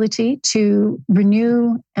ability to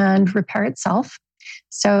renew and repair itself.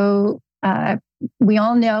 So we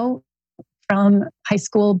all know from high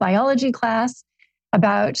school biology class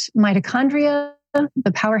about mitochondria,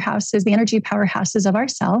 the powerhouses, the energy powerhouses of our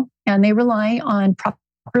cell, and they rely on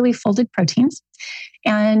properly folded proteins.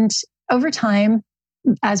 And over time,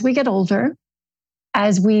 as we get older,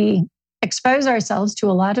 as we expose ourselves to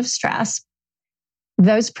a lot of stress,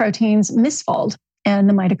 those proteins misfold and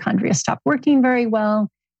the mitochondria stop working very well.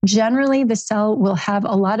 Generally, the cell will have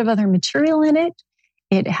a lot of other material in it.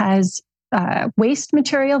 It has waste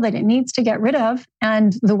material that it needs to get rid of.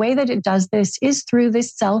 And the way that it does this is through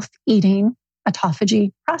this self-eating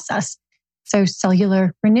autophagy process. So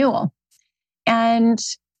cellular renewal. And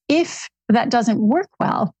if that doesn't work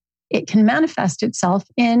well, it can manifest itself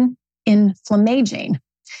in inflammaging.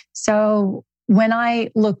 So when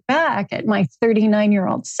I look back at my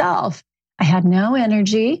 39-year-old self, I had no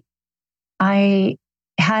energy. I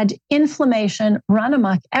had inflammation run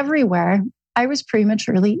amok everywhere. I was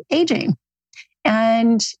prematurely aging.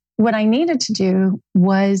 And what I needed to do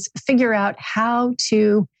was figure out how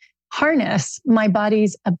to harness my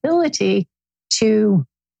body's ability to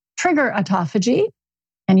trigger autophagy.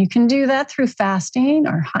 And you can do that through fasting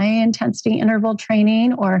or high intensity interval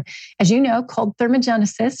training, or, as you know, cold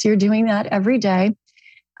thermogenesis. You're doing that every day.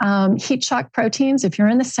 Heat shock proteins. If you're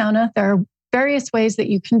in the sauna, there are various ways that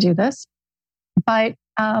you can do this. But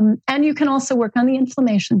and you can also work on the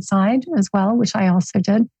inflammation side as well, which I also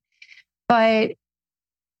did. But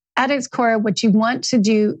at its core, what you want to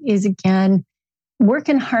do is, again, work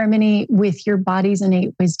in harmony with your body's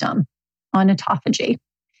innate wisdom on autophagy.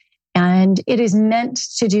 And it is meant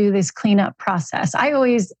to do this cleanup process.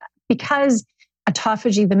 Because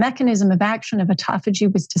autophagy, the mechanism of action of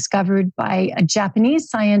autophagy was discovered by a Japanese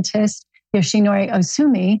scientist, Yoshinori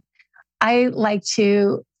Osumi. I like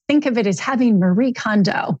to think of it as having Marie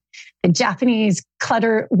Kondo, the Japanese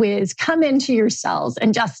clutter whiz, come into your cells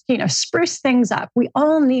and just, spruce things up. We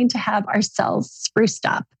all need to have our cells spruced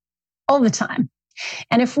up all the time.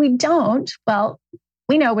 And if we don't, well,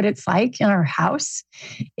 we know what it's like in our house.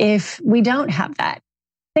 If we don't have that,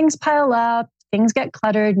 things pile up, things get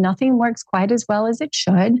cluttered, nothing works quite as well as it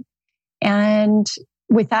should. And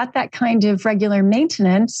without that kind of regular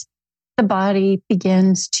maintenance, the body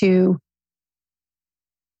begins to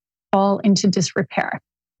fall into disrepair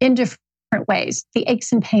in different ways. The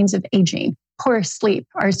aches and pains of aging, poor sleep,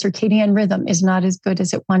 our circadian rhythm is not as good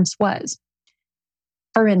as it once was,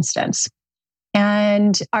 for instance.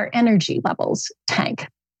 And our energy levels tank,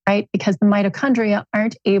 right? Because the mitochondria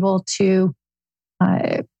aren't able to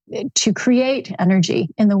create energy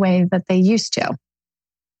in the way that they used to.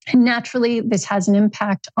 And naturally, this has an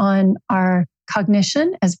impact on our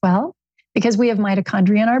cognition as well, because we have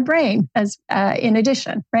mitochondria in our brain as in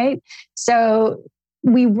addition, right? So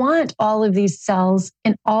we want all of these cells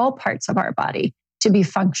in all parts of our body to be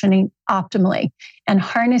functioning optimally, and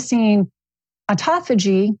harnessing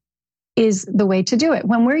autophagy is the way to do it.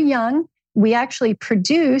 When we're young, we actually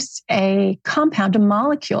produce a compound, a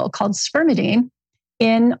molecule called spermidine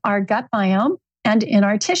in our gut biome and in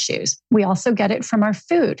our tissues. We also get it from our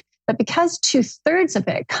food. But because 2/3 of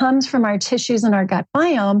it comes from our tissues and our gut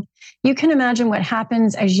biome, you can imagine what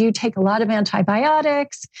happens as you take a lot of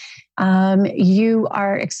antibiotics. You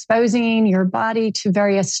are exposing your body to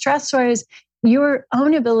various stressors. Your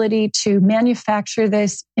own ability to manufacture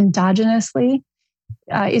this endogenously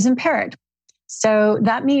is impaired. So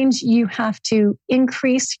that means you have to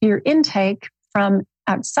increase your intake from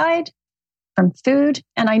outside, from food.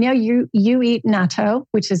 And I know you eat natto,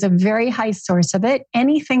 which is a very high source of it.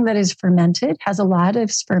 Anything that is fermented has a lot of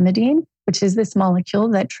spermidine, which is this molecule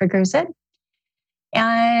that triggers it.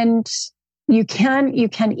 And you can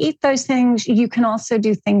eat those things. You can also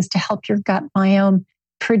do things to help your gut biome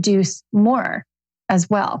produce more as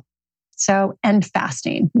well. So, and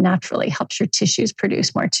fasting naturally helps your tissues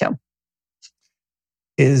produce more too.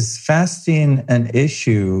 Is fasting an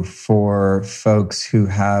issue for folks who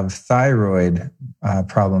have thyroid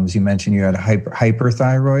problems? You mentioned you had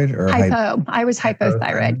hyperthyroid or hypo. I was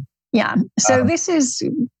hypothyroid. Yeah. So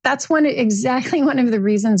that's exactly one of the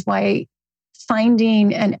reasons why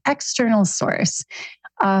finding an external source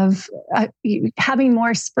of having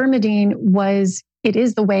more spermidine it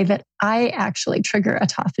is the way that I actually trigger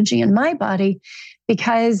autophagy in my body,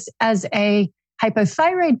 because as a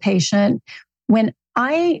hypothyroid patient, when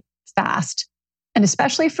I fast, and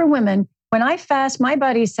especially for women, when I fast, my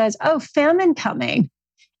body says, oh, famine coming.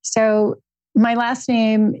 So my last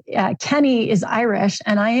name, Kenny, is Irish,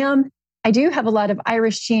 and I do have a lot of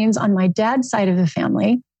Irish genes on my dad's side of the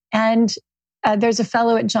family. And there's a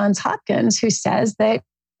fellow at Johns Hopkins who says that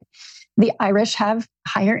the Irish have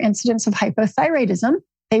higher incidence of hypothyroidism.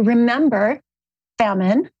 They remember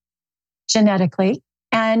famine genetically.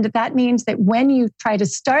 And that means that when you try to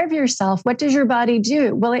starve yourself, what does your body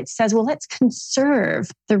do? Well, it says, well, let's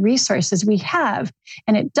conserve the resources we have.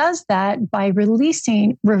 And it does that by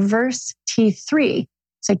releasing reverse T3.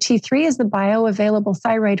 So T3 is the bioavailable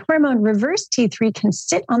thyroid hormone. Reverse T3 can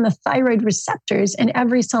sit on the thyroid receptors in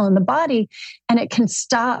every cell in the body, and it can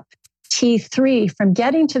stop T3 from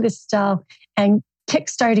getting to the cell and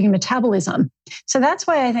kickstarting metabolism. So that's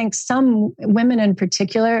why I think some women in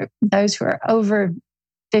particular, those who are over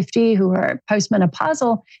 50, who are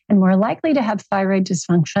postmenopausal and more likely to have thyroid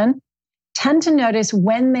dysfunction, tend to notice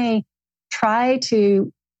when they try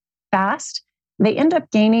to fast, they end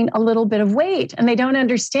up gaining a little bit of weight and they don't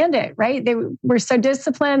understand it, right? They were so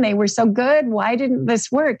disciplined, they were so good. Why didn't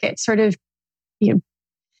this work? It sort of,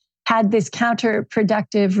 had this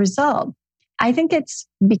counterproductive result. I think it's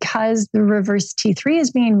because the reverse T3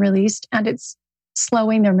 is being released and it's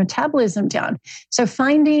slowing their metabolism down. So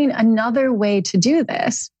finding another way to do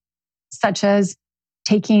this, such as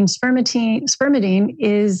taking spermidine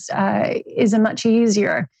is a much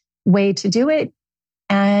easier way to do it,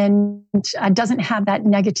 and doesn't have that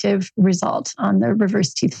negative result on the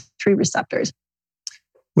reverse T3 receptors.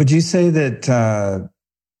 Would you say that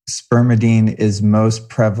spermidine is most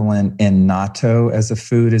prevalent in natto as a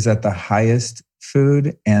food? Is that the highest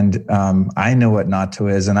food? And I know what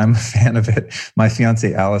natto is, and I'm a fan of it. My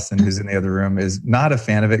fiance Allison, who's in the other room, is not a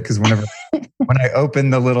fan of it because when I open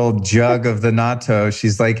the little jug of the natto,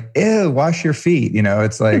 she's like, "Ew, wash your feet."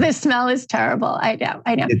 It's like the smell is terrible. I know.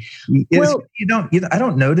 I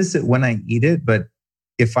don't notice it when I eat it, but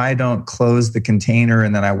if I don't close the container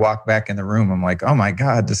and then I walk back in the room, I'm like, oh my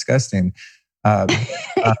God, disgusting. Uh,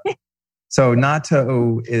 uh, so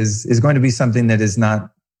natto is going to be something that is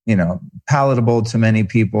not, palatable to many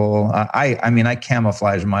people. I mean, I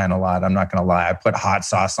camouflage mine a lot. I'm not going to lie. I put hot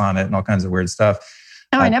sauce on it and all kinds of weird stuff.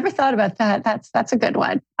 Oh, I never thought about that. That's a good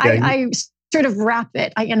one. Yeah, I sort of wrap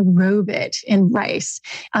it. I enrobe it in rice,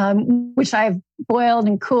 which I've boiled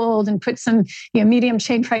and cooled and put some medium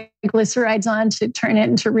chain triglycerides on to turn it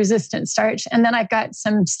into resistant starch. And then I've got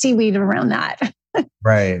some seaweed around that.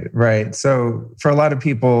 Right. So for a lot of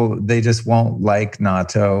people, they just won't like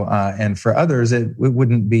natto. And for others, it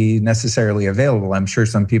wouldn't be necessarily available. I'm sure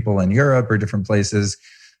some people in Europe or different places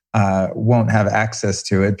won't have access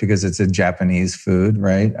to it because it's a Japanese food,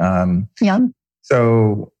 right? Yum.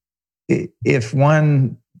 So if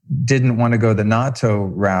one didn't want to go the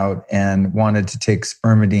natto route and wanted to take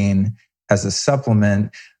spermidine as a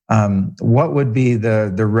supplement, what would be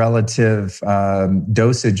the relative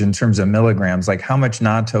dosage in terms of milligrams? Like how much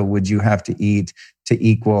natto would you have to eat to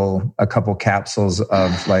equal a couple capsules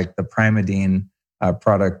of like the Spermidine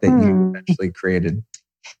product that you eventually created?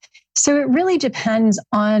 So it really depends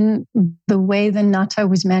on the way the natto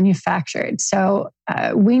was manufactured. So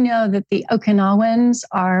we know that the Okinawans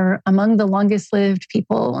are among the longest lived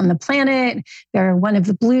people on the planet. They're one of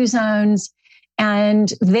the blue zones.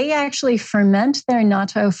 And they actually ferment their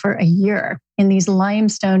natto for a year in these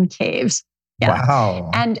limestone caves. Yeah. Wow.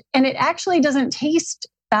 And it actually doesn't taste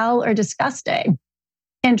foul or disgusting,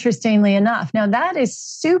 interestingly enough. Now, that is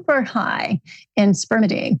super high in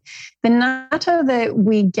spermidine. The natto that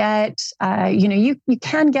we get, you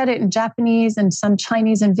can get it in Japanese and some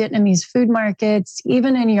Chinese and Vietnamese food markets,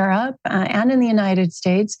 even in Europe and in the United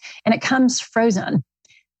States, and it comes frozen.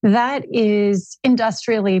 That is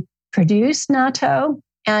industrially produced natto,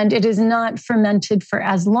 and it is not fermented for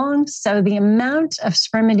as long. So the amount of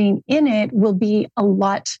spermidine in it will be a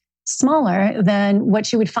lot smaller than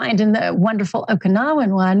what you would find in the wonderful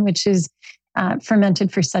Okinawan one, which is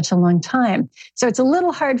fermented for such a long time. So it's a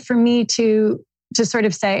little hard for me to sort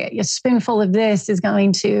of say a spoonful of this is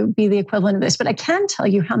going to be the equivalent of this, but I can tell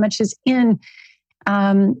you how much is in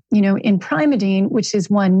Spermidine, which is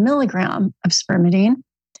 1 milligram of spermidine.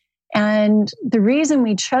 And the reason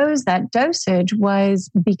we chose that dosage was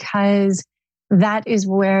because that is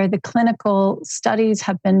where the clinical studies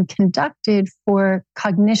have been conducted for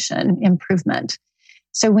cognition improvement.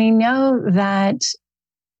 So we know that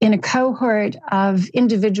in a cohort of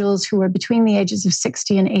individuals who were between the ages of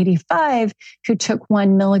 60 and 85 who took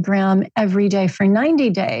 1 milligram every day for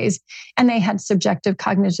 90 days, and they had subjective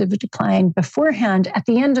cognitive decline beforehand, at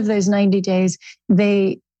the end of those 90 days,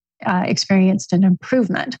 they experienced an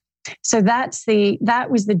improvement. So that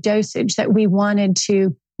was the dosage that we wanted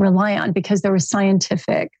to rely on because there was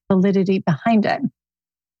scientific validity behind it.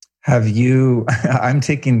 I'm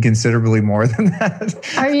taking considerably more than that.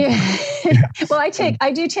 Are you? Yeah. Well,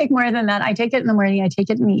 I do take more than that. I take it in the morning. I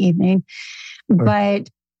take it in the evening. Okay.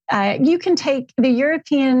 But you can take the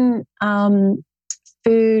European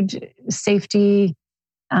Food Safety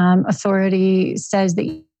Authority says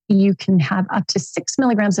that you can have up to 6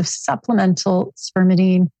 milligrams of supplemental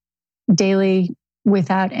spermidine daily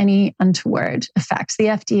without any untoward effects. The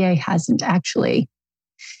FDA hasn't actually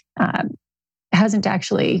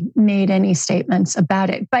made any statements about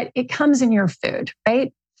it, but it comes in your food,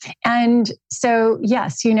 right? And so,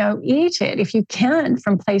 yes, eat it if you can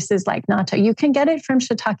from places like natto. You can get it from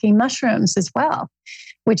shiitake mushrooms as well,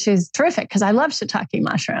 which is terrific because I love shiitake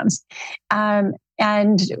mushrooms. And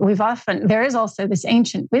there is also this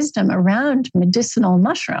ancient wisdom around medicinal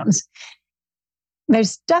mushrooms.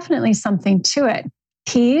 There's definitely something to it.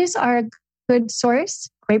 Peas are a good source.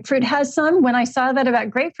 Grapefruit has some. When I saw that about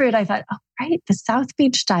grapefruit, I thought, oh, right, the South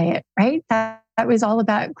Beach diet, right? That was all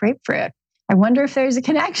about grapefruit. I wonder if there's a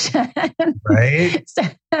connection. Right? So,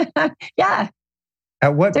 yeah.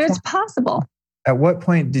 It's possible. At what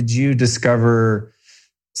point did you discover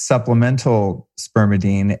supplemental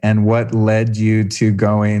spermidine, and what led you to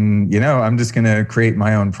going, I'm just going to create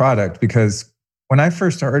my own product? Because when I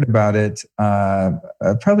first heard about it,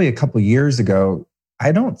 probably a couple years ago,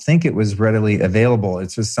 I don't think it was readily available.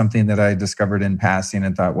 It's just something that I discovered in passing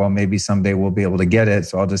and thought, well, maybe someday we'll be able to get it.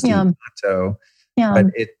 So I'll just do natto. Yeah. But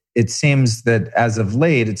it seems that as of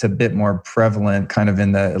late, it's a bit more prevalent kind of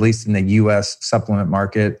at least in the US supplement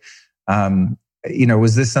market.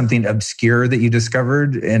 Was this something obscure that you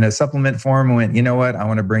discovered in a supplement form and went, you know what, I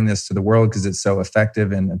want to bring this to the world because it's so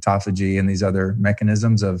effective in autophagy and these other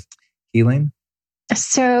mechanisms of healing?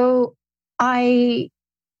 So I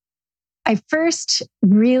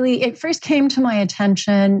it first came to my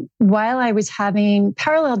attention while I was having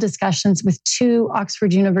parallel discussions with two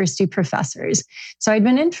Oxford University professors. So I'd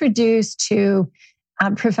been introduced to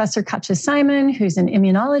Professor Katja Simon, who's an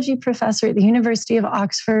immunology professor at the University of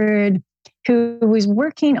Oxford, who was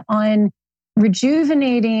working on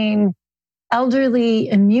rejuvenating elderly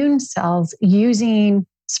immune cells using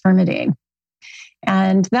spermidine.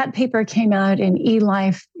 And that paper came out in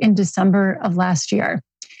eLife in December of last year.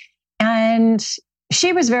 And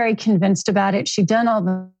she was very convinced about it. She'd done all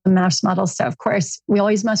the mouse models. So, of course, we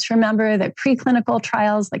always must remember that preclinical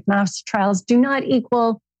trials, like mouse trials, do not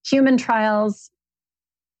equal human trials.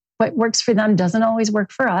 What works for them doesn't always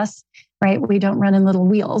work for us, right? We don't run in little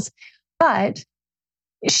wheels. But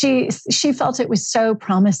she felt it was so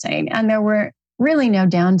promising, and there were really no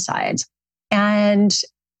downsides. And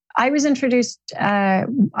I was introduced to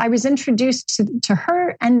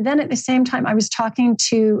her, and then at the same time, I was talking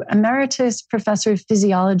to Emeritus Professor of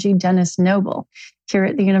Physiology Dennis Noble here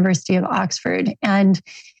at the University of Oxford, and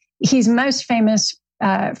he's most famous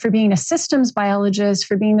for being a systems biologist,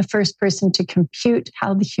 for being the first person to compute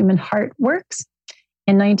how the human heart works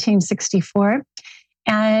in 1964.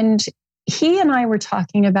 And he and I were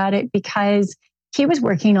talking about it because he was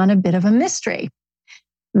working on a bit of a mystery.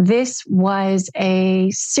 This was a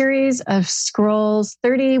series of scrolls,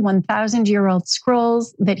 31,000-year-old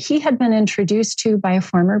scrolls that he had been introduced to by a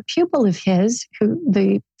former pupil of his, who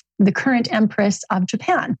the current Empress of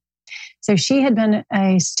Japan. So she had been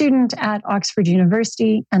a student at Oxford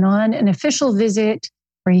University, and on an official visit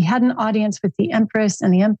where he had an audience with the Empress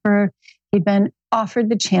and the Emperor, he'd been offered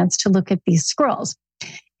the chance to look at these scrolls.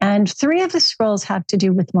 And 3 of the scrolls have to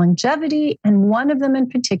do with longevity, and one of them in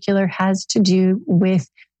particular has to do with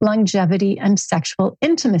longevity and sexual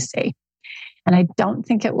intimacy. And I don't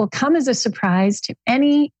think it will come as a surprise to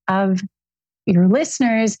any of your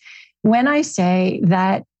listeners when I say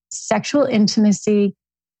that sexual intimacy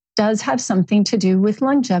does have something to do with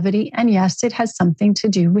longevity. And yes, it has something to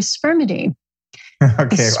do with spermidine.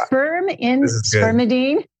 Okay. The sperm in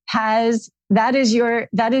spermidine that is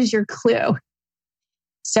your clue.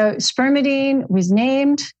 So spermidine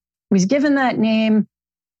was given that name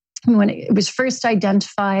when it was first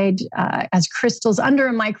identified as crystals under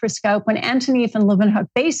a microscope, when Antony van Leeuwenhoek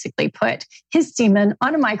basically put his semen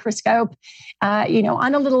on a microscope,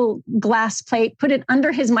 on a little glass plate, put it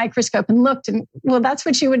under his microscope and looked. And well, that's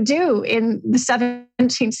what you would do in the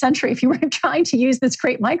 17th century. If you were trying to use this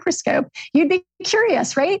great microscope, you'd be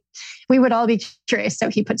curious, right? We would all be curious. So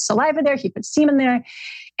he put saliva there, he put semen there,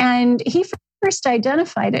 and he first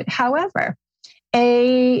identified it. However,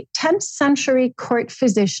 a 10th century court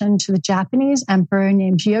physician to the Japanese emperor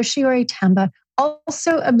named Yoshiori Tamba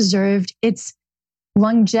also observed its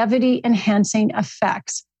longevity enhancing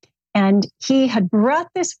effects. And he had brought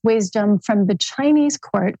this wisdom from the Chinese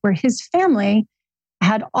court, where his family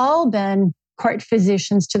had all been court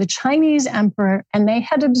physicians to the Chinese emperor, and they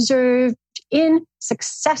had observed in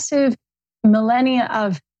successive millennia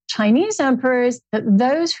of Chinese emperors that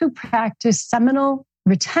those who practiced seminal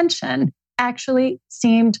retention actually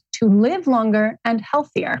seemed to live longer and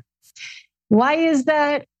healthier. Why is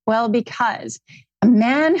that? Well, because a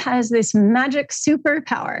man has this magic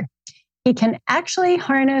superpower. He can actually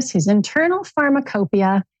harness his internal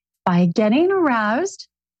pharmacopoeia by getting aroused,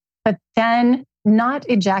 but then not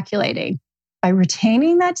ejaculating. By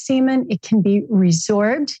retaining that semen, it can be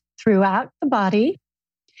resorbed throughout the body.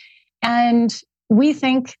 And we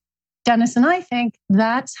think, Dennis and I think,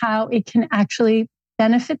 that's how it can actually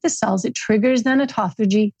benefit the cells. It triggers then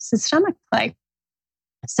autophagy systemically.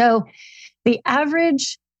 So the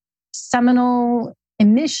average seminal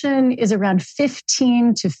emission is around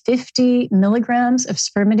 15 to 50 milligrams of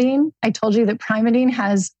spermidine. I told you that primidine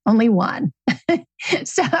has only 1.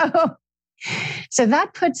 So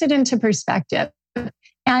that puts it into perspective.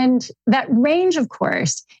 And that range, of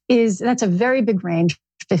course, that's a very big range,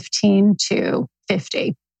 15 to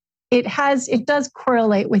 50. It does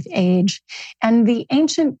correlate with age. And the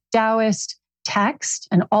ancient Taoist text,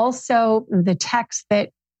 and also the text that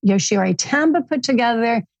Yoshiori Tamba put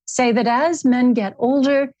together, say that as men get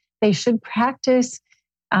older, they should practice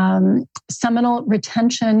seminal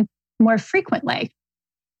retention more frequently.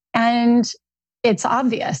 And it's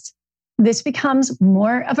obvious. This becomes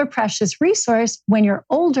more of a precious resource when you're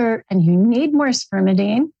older and you need more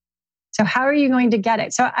spermidine. So how are you going to get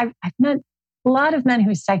it? So I've met a lot of men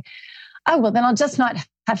who say, oh, well, then I'll just not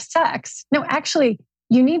have sex. No, actually,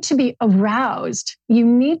 you need to be aroused. You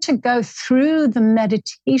need to go through the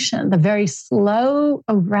meditation, the very slow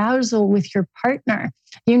arousal with your partner.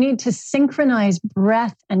 You need to synchronize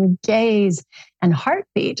breath and gaze and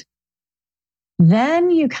heartbeat. Then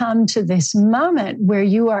you come to this moment where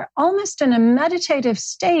you are almost in a meditative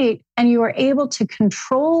state and you are able to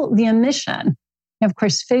control the emission. And of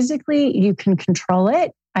course, physically, you can control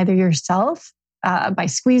it either yourself by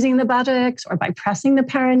squeezing the buttocks or by pressing the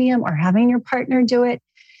perineum or having your partner do it.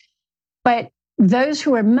 But those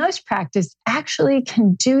who are most practiced actually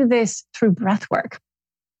can do this through breath work.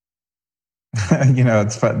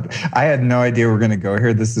 It's fun. I had no idea we're going to go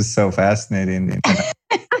here. This is so fascinating.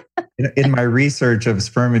 In my research of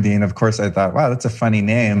Spermidine, of course, I thought, wow, that's a funny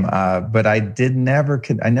name. But I never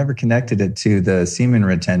connected it to the semen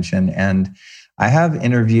retention. And I have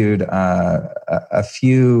interviewed a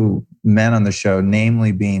few men on the show,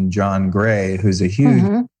 namely being John Gray, who's a huge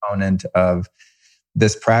proponent of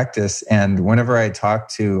this practice. And whenever I talk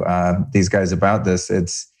to these guys about this,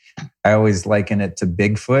 I always liken it to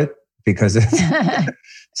Bigfoot, because it's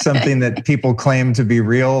something that people claim to be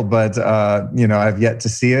real, but I've yet to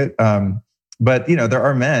see it. But there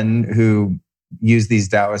are men who use these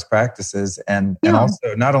Taoist practices and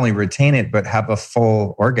also not only retain it, but have a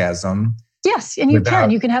full orgasm. Yes, and you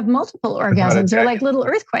can have multiple orgasms. They're like little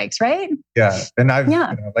earthquakes, right? Yeah, and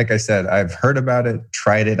like I said, I've heard about it,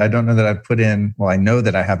 tried it. I don't know that I know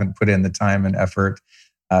that I haven't put in the time and effort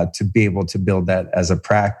to be able to build that as a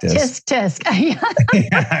practice. Tisk.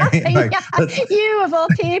 You of all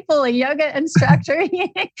people, a yoga instructor, you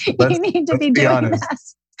need to be doing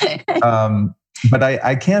this. But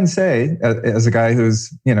I can say, as a guy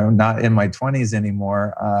who's not in my 20s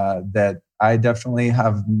anymore, that I definitely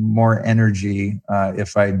have more energy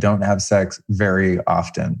if I don't have sex very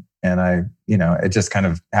often. And it just kind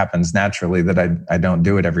of happens naturally that I don't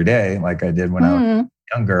do it every day like I did when I was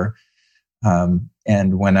younger.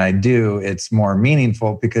 And when I do, it's more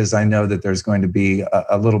meaningful because I know that there's going to be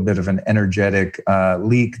a little bit of an energetic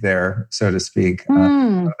leak there, so to speak.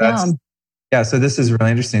 So this is really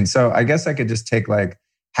interesting. So I guess I could just take like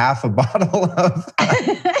half a bottle of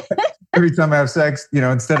every time I have sex,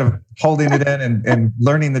 instead of holding it in and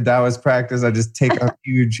learning the Taoist practice, I just take a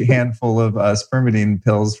huge handful of Spermidine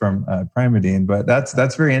pills from Primidine. But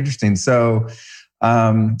that's very interesting. So,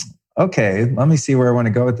 okay, let me see where I want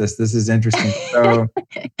to go with this. This is interesting. So,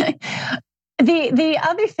 the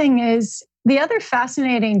other thing is, the other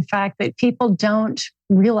fascinating fact that people don't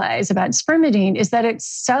realize about Spermidine is that it's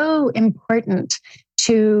so important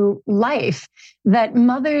to life that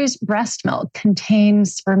mother's breast milk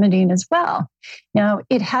contains Spermidine as well. Now,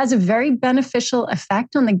 it has a very beneficial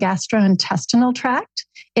effect on the gastrointestinal tract.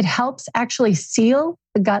 It helps actually seal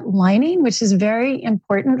the gut lining, which is very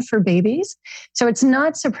important for babies. So it's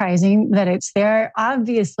not surprising that it's there.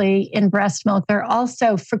 Obviously, in breast milk, there are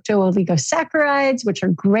also fructooligosaccharides, which are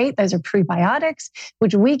great. Those are prebiotics,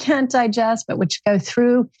 which we can't digest, but which go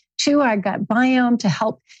through to our gut biome to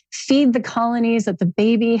help feed the colonies that the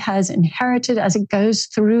baby has inherited as it goes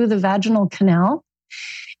through the vaginal canal.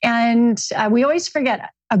 And we always forget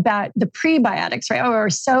about the prebiotics, right? We're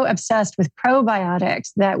so obsessed with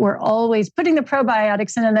probiotics that we're always putting the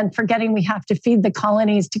probiotics in and then forgetting we have to feed the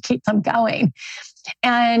colonies to keep them going.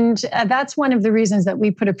 And that's one of the reasons that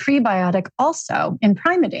we put a prebiotic also in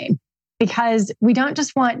Primidine, because we don't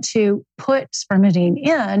just want to put Spermidine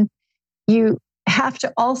in, you have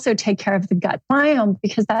to also take care of the gut biome,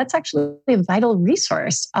 because that's actually a vital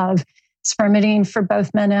resource of Spermidine for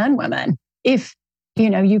both men and women. If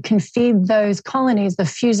you can feed those colonies, the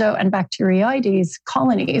Fuso and Bacteroides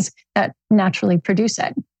colonies that naturally produce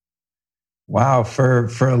it. Wow, for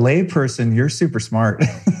a layperson, you're super smart.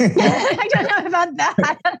 I don't know about that.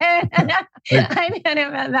 I don't know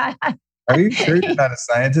about that. Are you sure you're not a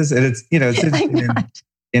scientist? And it's interesting.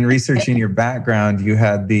 In researching your background, you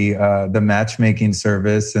had the matchmaking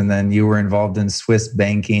service, and then you were involved in Swiss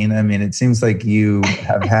banking. I mean, it seems like you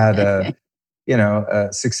have had a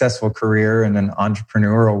successful career and an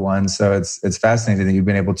entrepreneurial one. So it's fascinating that you've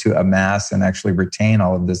been able to amass and actually retain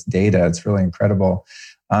all of this data. It's really incredible.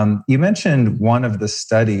 You mentioned one of the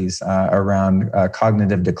studies around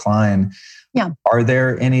cognitive decline. Yeah. Are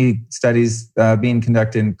there any studies being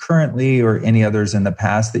conducted currently or any others in the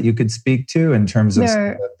past that you could speak to in terms of some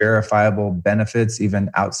of the verifiable benefits even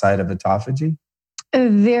outside of autophagy?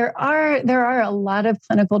 There are a lot of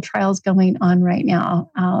clinical trials going on right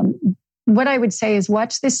now. What I would say is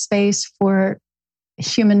watch this space for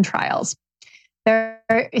human trials. There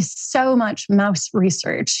is so much mouse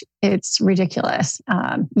research. It's ridiculous.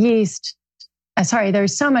 There's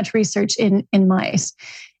so much research in mice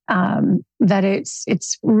that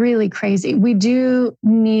it's really crazy. We do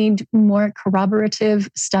need more corroborative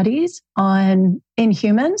studies in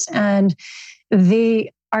humans, and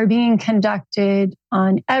they are being conducted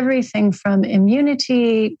on everything from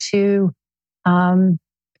immunity to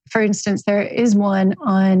for instance, there is one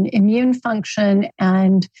on immune function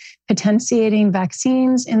and potentiating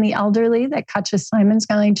vaccines in the elderly that Katja Simon's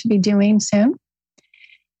going to be doing soon.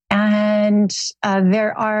 And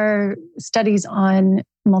there are studies on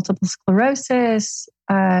multiple sclerosis.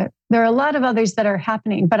 There are a lot of others that are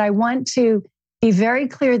happening, but I want to be very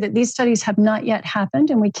clear that these studies have not yet happened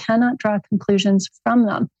and we cannot draw conclusions from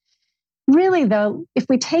them. Really, though, if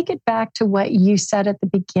we take it back to what you said at the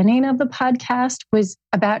beginning of the podcast was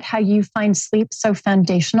about how you find sleep so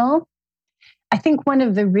foundational, I think one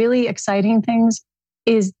of the really exciting things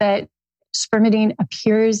is that Spermidine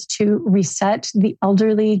appears to reset the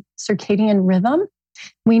elderly circadian rhythm.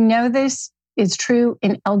 We know this is true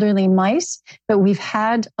in elderly mice, but we've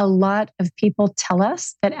had a lot of people tell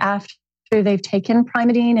us that after they've taken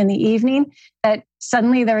Spermidine in the evening, that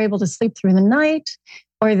suddenly they're able to sleep through the night,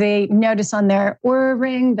 or they notice on their Oura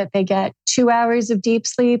ring that they get 2 hours of deep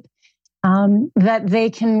sleep, that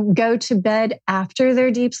they can go to bed after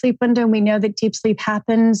their deep sleep window. We know that deep sleep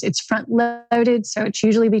happens, it's front loaded, so it's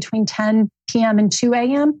usually between 10 p.m. and 2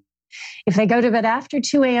 a.m. If they go to bed after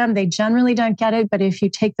 2 a.m., they generally don't get it. But if you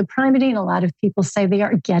take the Spermidine, a lot of people say they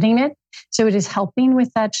are getting it. So it is helping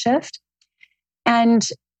with that shift. And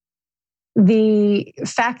the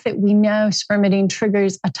fact that we know Spermidine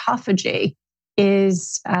triggers autophagy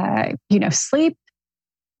is, sleep,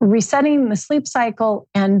 resetting the sleep cycle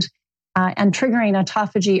and triggering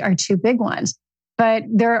autophagy are two big ones. But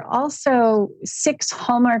there are also 6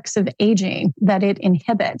 hallmarks of aging that it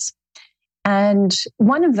inhibits. And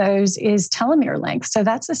one of those is telomere length. So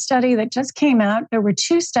that's a study that just came out. There were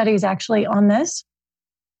 2 studies actually on this,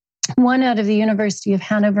 one out of the University of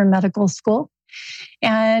Hanover Medical School.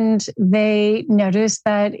 And they noticed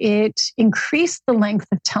that it increased the length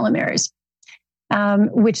of telomeres,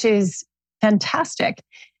 which is fantastic.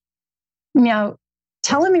 Now,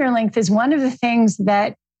 telomere length is one of the things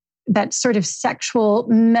that sort of sexual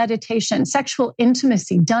meditation, sexual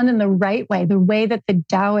intimacy done in the right way, the way that the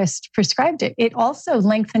Taoist prescribed it, it also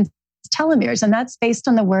lengthens telomeres. And that's based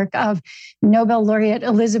on the work of Nobel laureate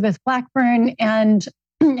Elizabeth Blackburn and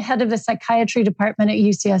head of the psychiatry department at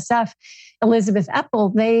UCSF, Elizabeth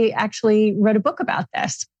Epple. They actually wrote a book about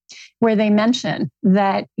this, where they mention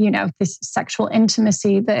that, this sexual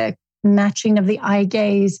intimacy, the matching of the eye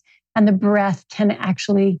gaze and the breath can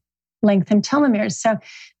actually lengthen telomeres. So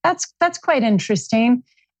that's quite interesting.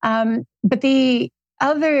 But the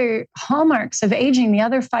other hallmarks of aging, the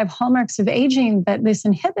other 5 hallmarks of aging that this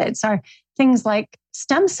inhibits are things like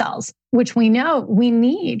stem cells, which we know we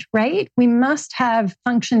need, right? We must have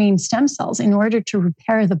functioning stem cells in order to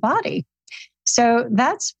repair the body. So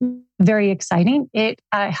that's very exciting. It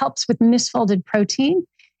helps with misfolded protein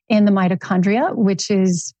in the mitochondria, which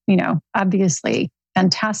is, obviously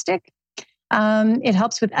fantastic. It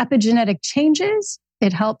helps with epigenetic changes.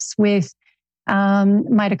 It helps with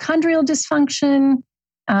mitochondrial dysfunction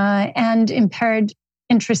and impaired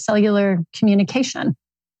intracellular communication.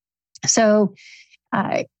 So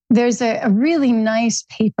there's a really nice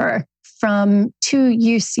paper from 2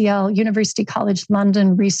 UCL, University College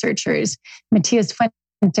London researchers, Matthias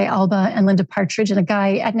Fuente Alba and Linda Partridge, and a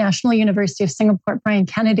guy at National University of Singapore, Brian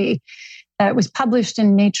Kennedy, that was published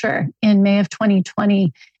in Nature in May of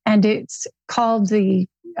 2020. And it's called the,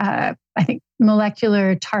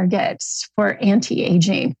 molecular targets for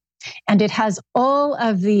anti-aging. And it has all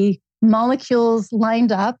of the molecules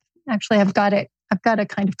lined up. Actually, I've got a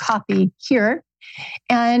kind of copy here.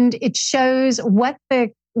 And it shows what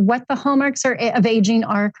the hallmarks of aging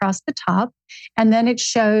are across the top. And then it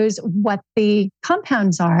shows what the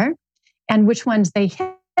compounds are and which ones they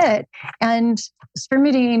hit. And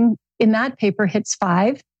Spermidine in that paper hits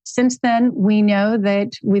 5. Since then, we know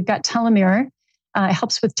that we've got telomere. It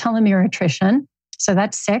helps with telomere attrition. So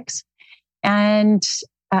that's 6. And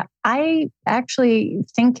I actually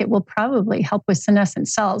think it will probably help with senescent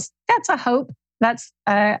cells. That's a hope.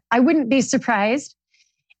 I wouldn't be surprised.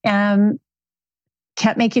 Can't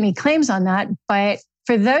make any claims on that. But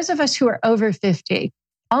for those of us who are over 50,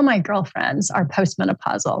 all my girlfriends are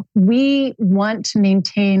postmenopausal. We want to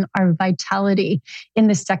maintain our vitality in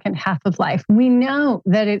the second half of life. We know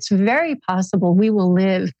that it's very possible we will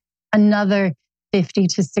live another 50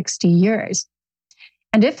 to 60 years.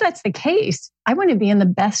 And if that's the case, I want to be in the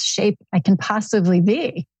best shape I can possibly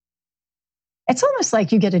be. It's almost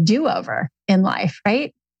like you get a do-over in life,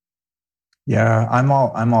 right? Yeah, I'm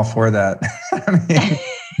all for that. I mean,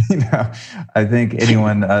 I think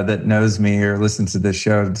anyone that knows me or listens to this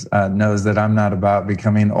show knows that I'm not about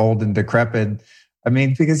becoming old and decrepit. I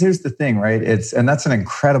mean, because here's the thing, right? And that's an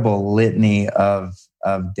incredible litany of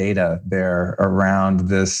of data there around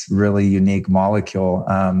this really unique molecule.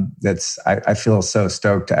 I feel so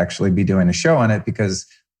stoked to actually be doing a show on it, because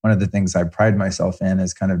one of the things I pride myself in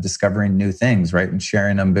is kind of discovering new things, right? And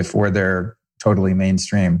sharing them before they're totally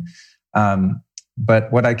mainstream.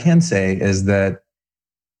 But what I can say is that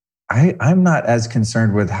I'm not as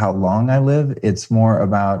concerned with how long I live. It's more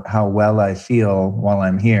about how well I feel while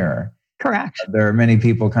I'm here. Correct. There are many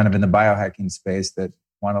people kind of in the biohacking space that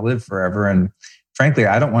want to live forever. And frankly,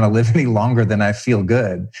 I don't want to live any longer than I feel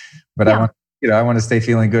good, but I want to stay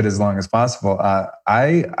feeling good as long as possible.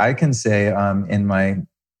 I can say in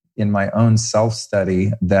my own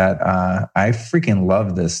self-study that I freaking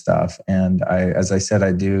love this stuff. And as I said,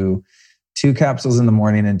 I do 2 capsules in the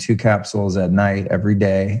morning and 2 capsules at night every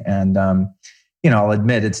day. And, I'll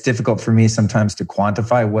admit it's difficult for me sometimes to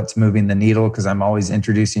quantify what's moving the needle, because I'm always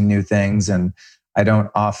introducing new things. And I don't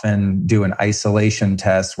often do an isolation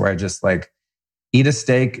test where I just eat a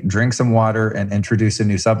steak, drink some water, and introduce a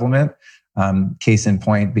new supplement. Case in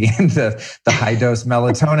point being the high dose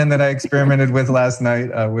melatonin that I experimented with last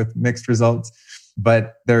night with mixed results.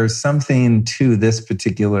 But there's something to this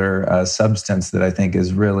particular substance that I think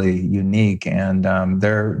is really unique. And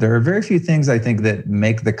there are very few things I think that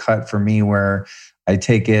make the cut for me where I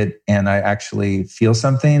take it and I actually feel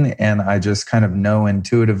something, and I just kind of know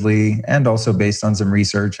intuitively, and also based on some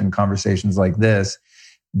research and conversations like this,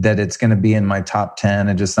 that it's going to be in my top 10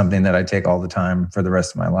 and just something that I take all the time for the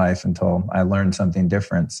rest of my life until I learn something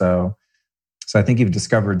different. So I think you've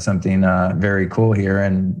discovered something very cool here.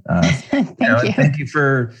 And thank you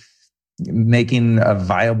for making a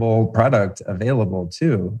viable product available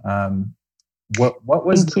too. What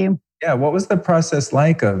was the process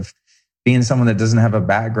like of being someone that doesn't have a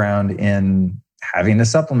background in having a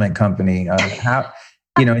supplement company?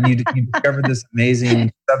 And you discovered this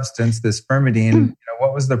amazing substance, this spermidine.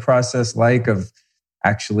 What was the process like of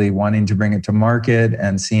actually wanting to bring it to market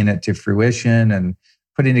and seeing it to fruition and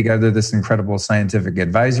putting together this incredible scientific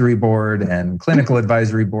advisory board and clinical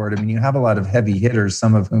advisory board? I mean, you have a lot of heavy hitters,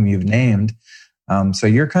 some of whom you've named. So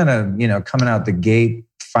you're kind of, coming out the gate,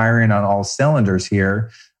 firing on all cylinders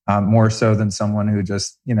here, more so than someone who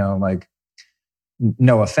just,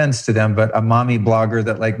 no offense to them, but a mommy blogger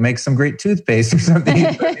that makes some great toothpaste or something.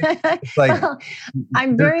 It's well,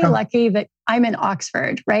 I'm very lucky that I'm in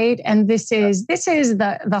Oxford, right? And this is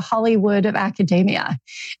the Hollywood of academia.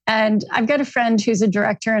 And I've got a friend who's a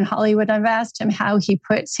director in Hollywood. I've asked him how he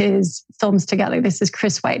puts his films together. This is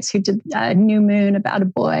Chris Weitz, who did New Moon, About a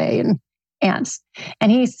Boy, and Ants.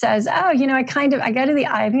 And he says, I go to the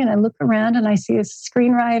Ivy and I look around and I see a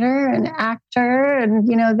screenwriter, an actor, and,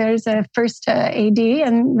 there's a first AD,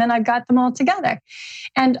 and then I've got them all together.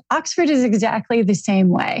 And Oxford is exactly the same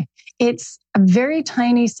way. It's a very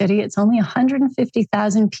tiny city. It's only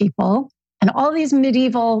 150,000 people and all these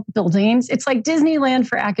medieval buildings. It's like Disneyland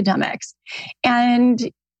for academics.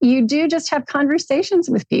 And you do just have conversations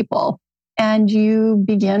with people and you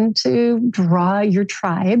begin to draw your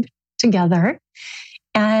tribe together.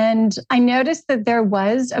 And I noticed that there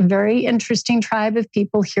was a very interesting tribe of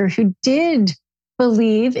people here who did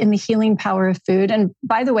believe in the healing power of food. And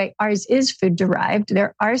by the way, ours is food derived.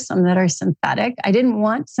 There are some that are synthetic. I didn't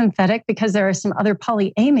want synthetic because there are some other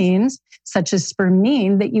polyamines, such as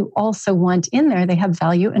spermidine, that you also want in there. They have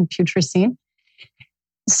value in putrescine.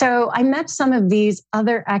 So I met some of these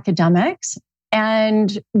other academics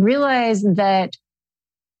and realized that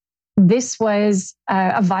this was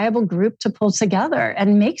a viable group to pull together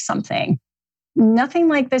and make something. Nothing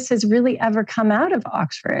like this has really ever come out of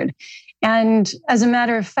Oxford. And as a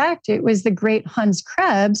matter of fact, it was the great Hans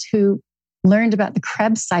Krebs who learned about the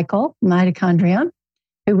Krebs cycle, mitochondria,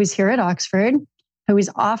 who was here at Oxford, who was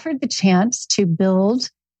offered the chance to build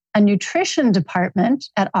a nutrition department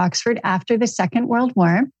at Oxford after the Second World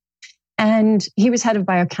War. And he was head of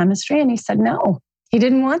biochemistry, and he said no. He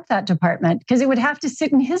didn't want that department because it would have to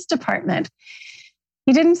sit in his department.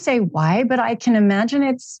 He didn't say why, but I can imagine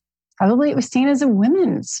it was seen as a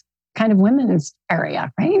women's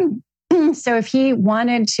area, right? So if he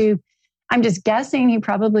wanted to, I'm just guessing, he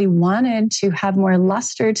probably wanted to have more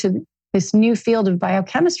luster to this new field of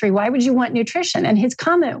biochemistry. Why would you want nutrition? And his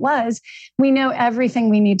comment was, we know everything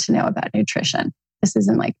we need to know about nutrition. This is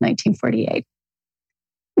in 1948.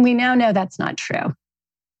 We now know that's not true.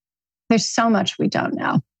 There's so much we don't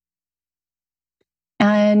know.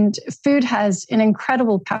 And food has an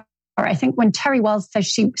incredible power. I think when Terry Wells says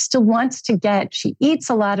she still wants to she eats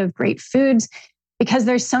a lot of great foods because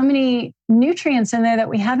there's so many nutrients in there that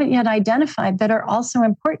we haven't yet identified that are also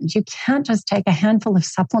important. You can't just take a handful of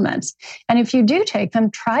supplements. And if you do take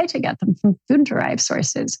them, try to get them from food-derived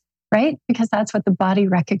sources, right? Because that's what the body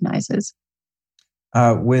recognizes.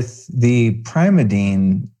 With the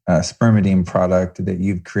Primidine, Spermidine product that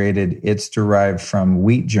you've created, it's derived from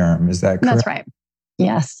wheat germ. Is that correct? That's right.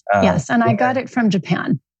 Yes. Yes. And I got it from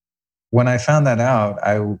Japan. When I found that out,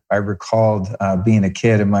 I recalled being a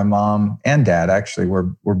kid, and my mom and dad actually were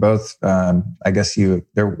both. I guess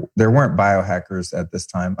there weren't biohackers at this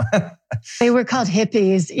time. They were called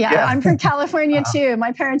hippies. Yeah. I'm from California too.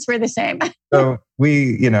 My parents were the same. So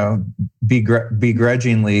we,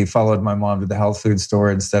 begrudgingly followed my mom to the health food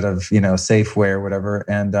store instead of Safeway or whatever,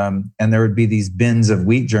 and there would be these bins of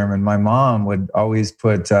wheat germ, and my mom would always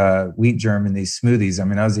put wheat germ in these smoothies. I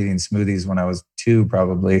mean, I was eating smoothies when I was 2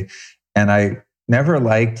 probably. And I never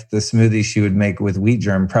liked the smoothie she would make with wheat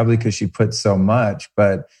germ, probably because she put so much.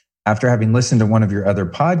 But after having listened to one of your other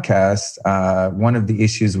podcasts, one of the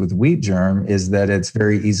issues with wheat germ is that it's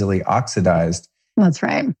very easily oxidized. That's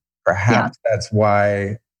right. Perhaps that's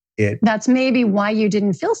why That's maybe why you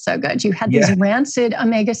didn't feel so good. You had these rancid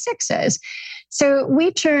omega-6s. So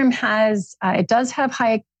wheat germ it does have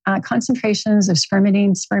high concentrations of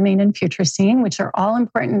spermidine, spermine, and putrescine, which are all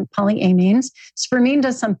important polyamines. Spermine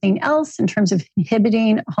does something else in terms of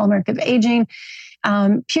inhibiting a hallmark of aging.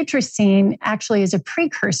 Putrescine actually is a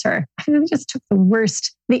precursor. They just took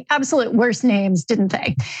the absolute worst names, didn't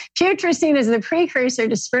they? Putrescine is the precursor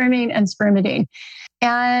to spermine and spermidine.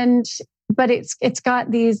 But it's got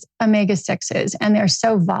these omega-6s, and they're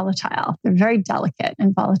so volatile. They're very delicate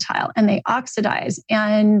and volatile, and they oxidize.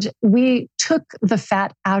 And we took the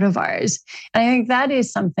fat out of ours. And I think that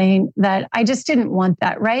is something that I just didn't want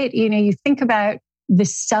that, right? You think about the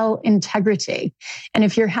cell integrity. And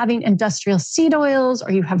if you're having industrial seed oils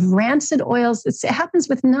or you have rancid oils, it happens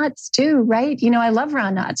with nuts too, right? I love raw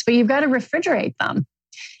nuts, but you've got to refrigerate them.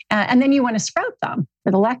 And then you want to sprout them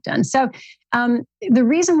for the lectin. So the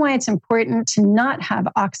reason why it's important to not have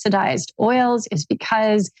oxidized oils is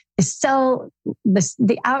because the cell,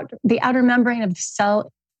 the outer membrane of the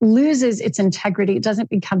cell loses its integrity. It doesn't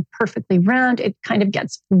become perfectly round. It kind of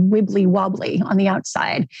gets wibbly wobbly on the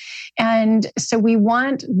outside. And so we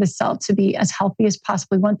want the cell to be as healthy as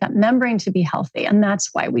possible. We want that membrane to be healthy. And that's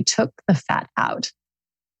why we took the fat out.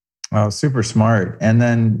 Oh, super smart. And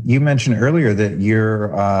then you mentioned earlier that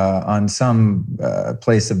you're on some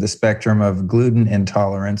place of the spectrum of gluten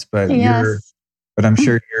intolerance, but I'm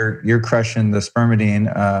sure you're crushing the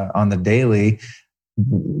spermidine on the daily.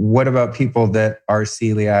 What about people that are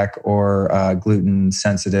celiac or gluten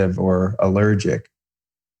sensitive or allergic?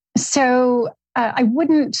 So I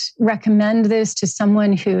wouldn't recommend this to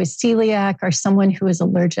someone who is celiac or someone who is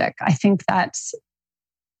allergic. I think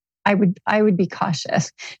I would be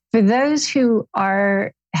cautious. For those who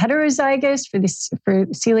are heterozygous for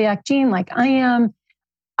celiac gene, like I am,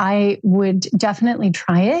 I would definitely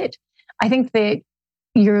try it. I think that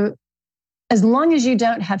as long as you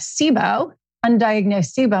don't have SIBO,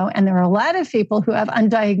 undiagnosed SIBO, and there are a lot of people who have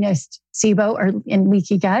undiagnosed SIBO or in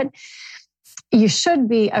leaky gut, you should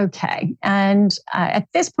be okay. And at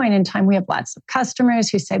this point in time, we have lots of customers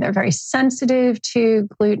who say they're very sensitive to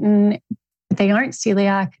gluten. They aren't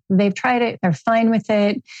celiac. They've tried it. They're fine with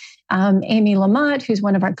it. Amy Lamott, who's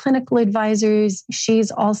one of our clinical advisors,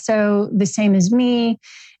 she's also the same as me,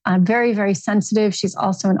 very, very sensitive. She's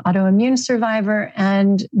also an autoimmune survivor.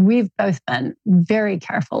 And we've both been very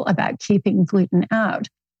careful about keeping gluten out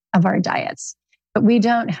of our diets. But we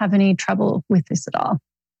don't have any trouble with this at all.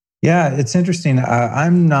 Yeah, it's interesting.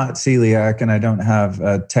 I'm not celiac and I don't have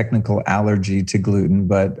a technical allergy to gluten,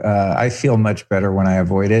 but I feel much better when I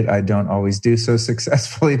avoid it. I don't always do so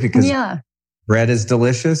successfully because bread is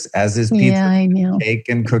delicious, as is pizza, cake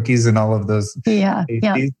and cookies and all of those.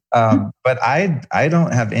 But I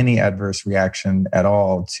don't have any adverse reaction at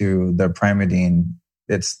all to the Primidine.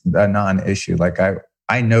 It's a non-issue. Like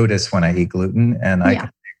I notice when I eat gluten, and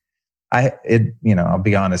I'll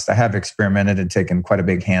be honest, I have experimented and taken quite a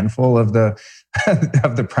big handful of the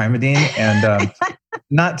of the Primidine, and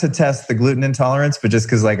not to test the gluten intolerance, but just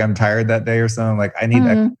because I'm tired that day or something, I need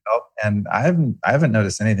extra help, and I haven't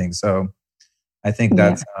noticed anything. So I think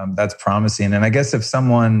that's promising. And I guess if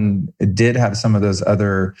someone did have some of those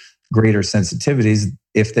other greater sensitivities,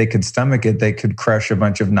 if they could stomach it, they could crush a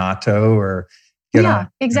bunch of natto or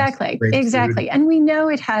exactly. And we know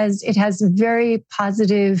it has very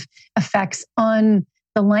positive effects on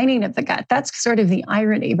the lining of the gut. That's sort of the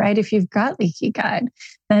irony, right? If you've got leaky gut,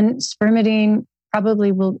 then spermidine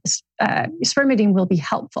will be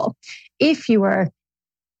helpful. If you are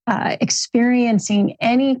experiencing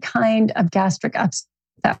any kind of gastric upset,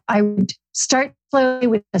 I would start slowly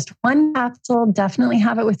with just one capsule, definitely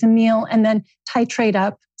have it with a meal, and then titrate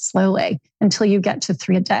up slowly until you get to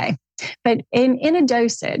 3 a day. But in a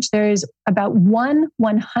dosage, there's about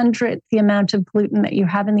 1/100th the amount of gluten that you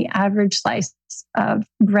have in the average slice of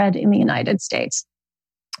bread in the United States.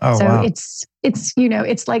 Oh, so wow. it's it's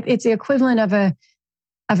the equivalent of a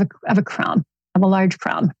crumb, of a large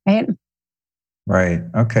crumb, right? Right.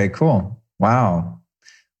 Okay, cool. Wow.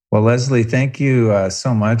 Well, Leslie, thank you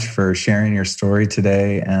so much for sharing your story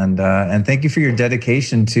today, and thank you for your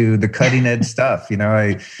dedication to the cutting edge stuff.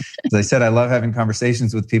 As I said, I love having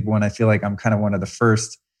conversations with people when I feel like I'm kind of one of the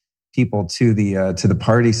first people to the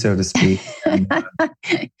party, so to speak. And,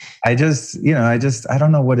 I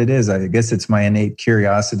don't know what it is. I guess it's my innate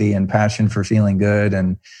curiosity and passion for feeling good,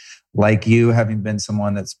 and like you, having been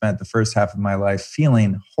someone that spent the first half of my life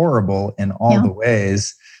feeling horrible in all the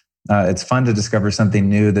ways. It's fun to discover something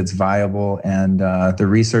new that's viable, and the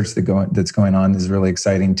research that's going on is really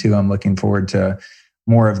exciting too. I'm looking forward to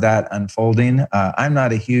more of that unfolding. I'm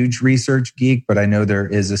not a huge research geek, but I know there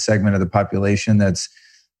is a segment of the population that's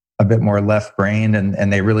a bit more left-brained,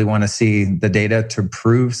 and they really want to see the data to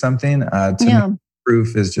prove something. To me,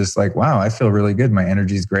 proof is just like, wow, I feel really good. My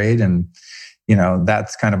energy's great, and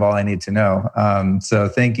that's kind of all I need to know. So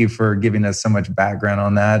thank you for giving us so much background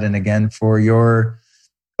on that, and again for your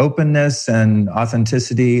openness and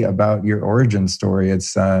authenticity about your origin story.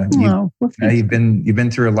 It's you've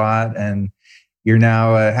been through a lot, and you're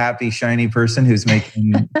now a happy, shiny person who's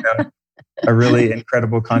making a really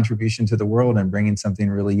incredible contribution to the world and bringing something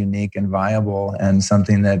really unique and viable, and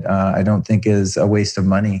something that I don't think is a waste of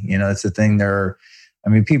money. It's the thing.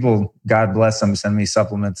 People, God bless them, send me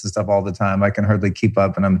supplements and stuff all the time. I can hardly keep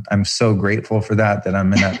up, and I'm so grateful for that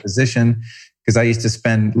I'm in that position. Because I used to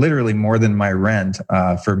spend literally more than my rent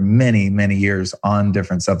for many, many years on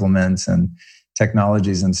different supplements and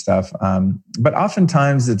technologies and stuff. But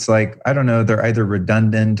oftentimes it's like, I don't know, they're either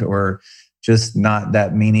redundant or just not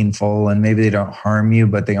that meaningful. And maybe they don't harm you,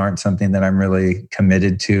 but they aren't something that I'm really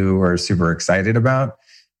committed to or super excited about,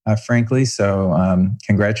 frankly. So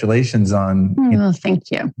congratulations on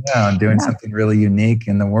thank you. On doing something really unique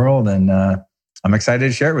in the world. And I'm excited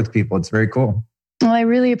to share it with people. It's very cool. Well, I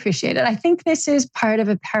really appreciate it. I think this is part of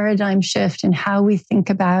a paradigm shift in how we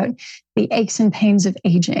think about the aches and pains of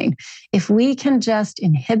aging. If we can just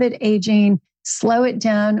inhibit aging, slow it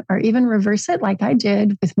down, or even reverse it like I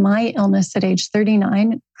did with my illness at age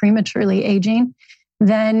 39, prematurely aging,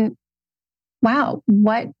 then wow,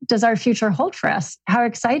 what does our future hold for us? How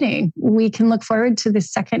exciting. We can look forward to the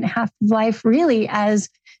second half of life really as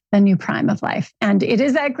the new prime of life. And it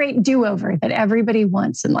is that great do-over that everybody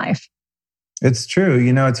wants in life. It's true.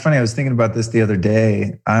 It's funny. I was thinking about this the other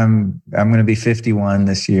day. I'm going to be 51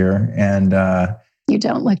 this year, and you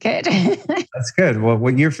don't look it. That's good. Well,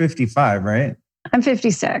 you're 55, right? I'm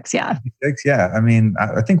 56. Yeah. 56, yeah.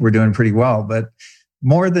 I think we're doing pretty well, but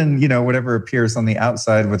more than whatever appears on the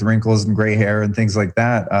outside with wrinkles and gray hair and things like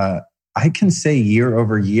that. I can say year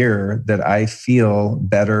over year that I feel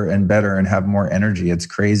better and better and have more energy. It's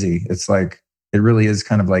crazy. It's like it really is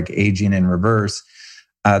kind of like aging in reverse.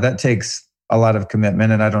 That takes a lot of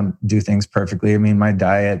commitment, and I don't do things perfectly. My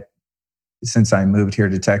diet since I moved here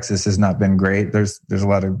to Texas has not been great. There's a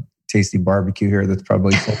lot of tasty barbecue here that's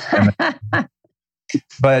probably full of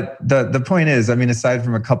But the point is, aside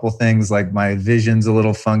from a couple things, like my vision's a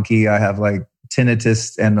little funky. I have like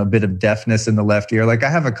tinnitus and a bit of deafness in the left ear. Like I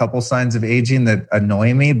have a couple signs of aging that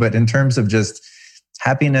annoy me, but in terms of just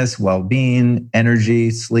happiness, well-being,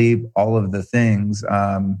 energy, sleep, all of the things,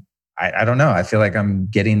 I don't know. I feel like I'm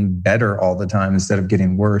getting better all the time instead of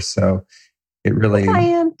getting worse. So it really... I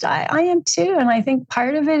am too. And I think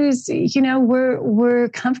part of it is, we're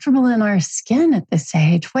comfortable in our skin at this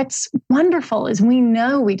age. What's wonderful is we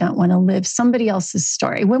know we don't want to live somebody else's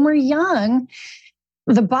story. When we're young,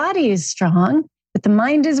 the body is strong, but the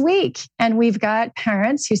mind is weak. And we've got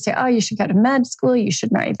parents who say, oh, you should go to med school. You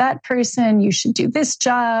should marry that person. You should do this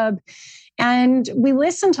job. And we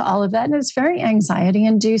listen to all of that, and it's very anxiety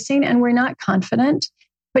inducing, and we're not confident.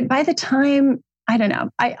 But by the time, I don't know,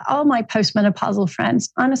 all my postmenopausal friends,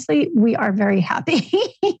 honestly, we are very happy.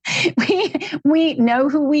 we know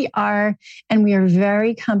who we are, and we are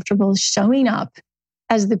very comfortable showing up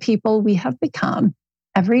as the people we have become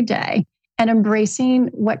every day and embracing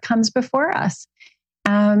what comes before us.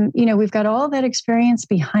 We've got all that experience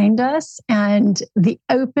behind us and the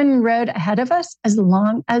open road ahead of us, as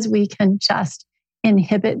long as we can just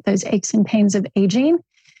inhibit those aches and pains of aging,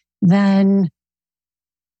 then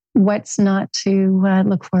what's not to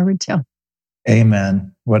look forward to?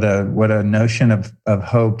 Amen. What a notion of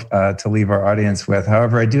hope to leave our audience with.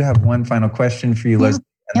 However, I do have one final question for you, Leslie,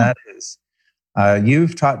 and that is,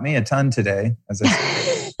 you've taught me a ton today, as I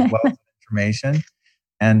said, wealth of information.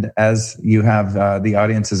 And as you have the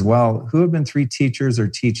audience as well, who have been 3 teachers or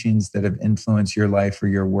teachings that have influenced your life or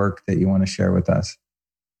your work that you want to share with us?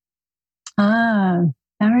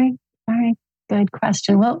 Very, very good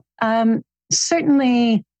question. Well,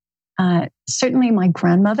 certainly my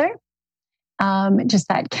grandmother, just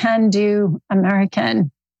that can-do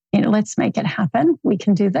American, let's make it happen. We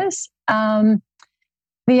can do this.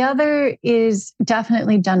 The other is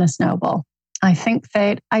definitely Dennis Noble. I think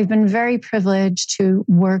that I've been very privileged to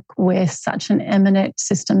work with such an eminent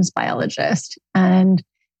systems biologist, and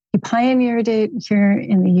he pioneered it here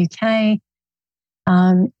in the UK.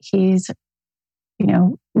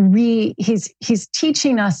 He's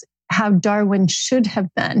teaching us how Darwin should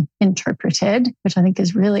have been interpreted, which I think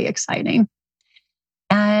is really exciting.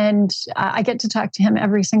 And I get to talk to him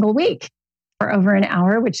every single week for over an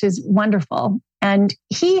hour, which is wonderful. And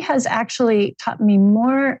he has actually taught me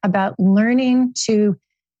more about learning to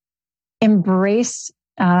embrace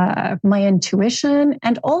my intuition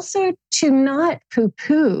and also to not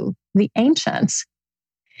poo-poo the ancients,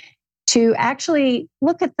 to actually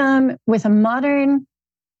look at them with a modern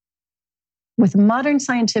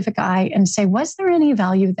scientific eye and say, was there any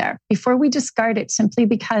value there before we discard it simply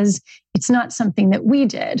because it's not something that we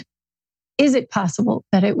did? Is it possible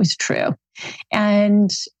that it was true? And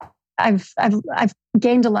I've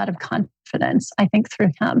gained a lot of confidence, I think, through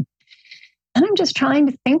him. And I'm just trying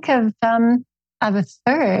to think of a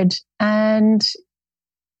third. And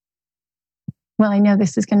well, I know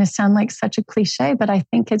this is going to sound like such a cliche, but I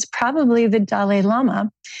think it's probably the Dalai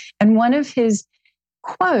Lama. And one of his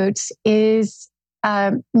quotes is,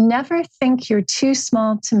 never think you're too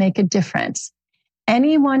small to make a difference.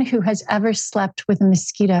 Anyone who has ever slept with a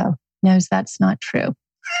mosquito knows that's not true.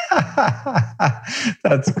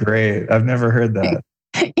 That's great. I've never heard that.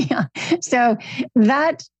 Yeah. So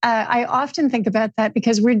that, I often think about that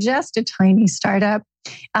because we're just a tiny startup,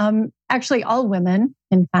 actually all women,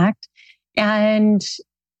 in fact, and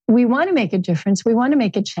we want to make a difference. We want to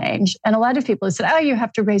make a change. And a lot of people have said, oh, you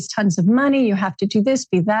have to raise tons of money. You have to do this,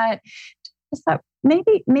 be that. I thought,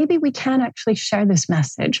 maybe we can actually share this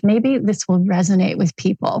message. Maybe this will resonate with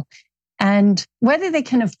people. And whether they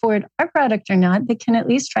can afford our product or not, they can at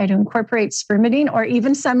least try to incorporate spermidine or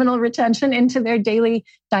even seminal retention into their daily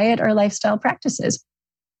diet or lifestyle practices.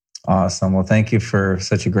 Awesome. Well, thank you for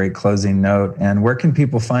such a great closing note. And where can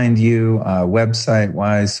people find you,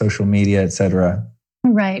 website-wise, social media, et cetera?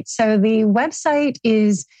 Right. So the website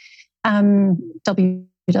is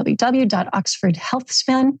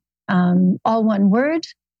www.oxfordhealthspan, all one word.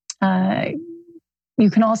 You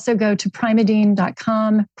can also go to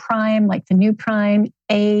Spermidine.com, Prime, like the new Prime,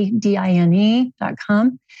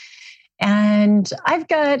 ADINE.com. And I've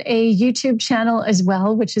got a YouTube channel as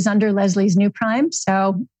well, which is under Leslie's New Prime.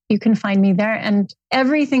 So you can find me there. And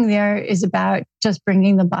everything there is about just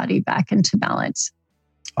bringing the body back into balance.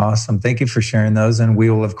 Awesome. Thank you for sharing those. And we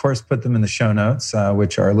will, of course, put them in the show notes,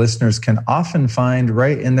 which our listeners can often find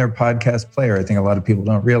right in their podcast player. I think a lot of people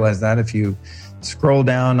don't realize that. If you scroll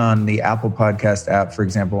down on the Apple Podcast app, for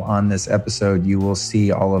example, on this episode, you will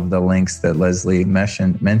see all of the links that Leslie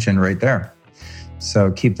mentioned right there.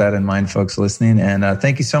 So keep that in mind, folks listening. And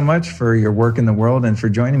thank you so much for your work in the world and for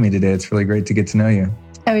joining me today. It's really great to get to know you.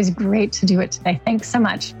 It was great to do it today. Thanks so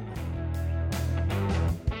much.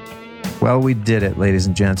 Well, we did it, ladies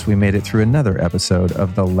and gents. We made it through another episode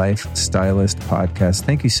of the Life Stylist Podcast.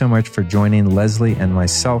 Thank you so much for joining Leslie and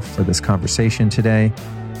myself for this conversation today.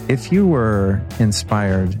 If you were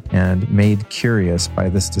inspired and made curious by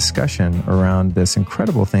this discussion around this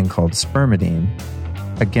incredible thing called spermidine,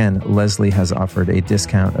 again, Leslie has offered a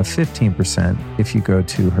discount of 15% if you go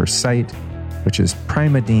to her site, which is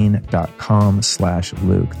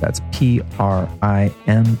Spermidine.com/Luke. That's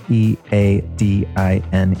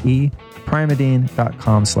Primeadine,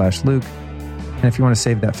 Spermidine.com/Luke. And if you want to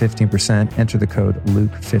save that 15%, enter the code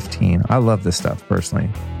Luke15. I love this stuff personally.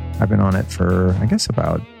 I've been on it for, I guess,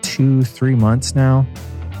 about 2-3 months now.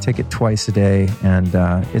 Take it twice a day, and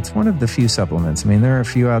it's one of the few supplements. I mean, there are a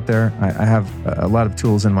few out there. I have a lot of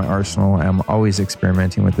tools in my arsenal. I'm always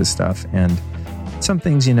experimenting with this stuff, and some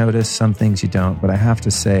things you notice, some things you don't. But I have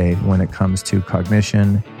to say, when it comes to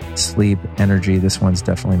cognition, sleep, energy, this one's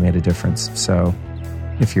definitely made a difference. So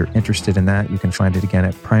if you're interested in that, you can find it again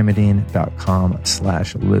at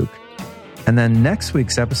Primeadine.com/Luke. And then next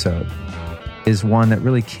week's episode is one that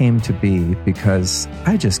really came to be because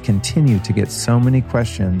I just continue to get so many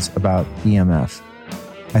questions about EMF.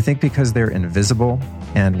 I think because they're invisible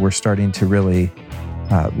and we're starting to really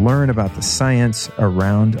learn about the science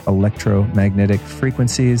around electromagnetic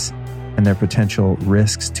frequencies and their potential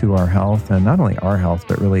risks to our health, and not only our health,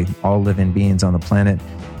 but really all living beings on the planet.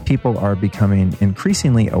 people are becoming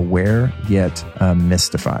increasingly aware yet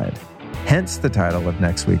mystified. Hence the title of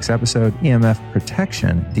next week's episode, EMF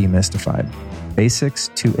Protection Demystified. Basics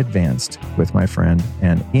to Advanced, with my friend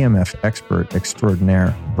and EMF expert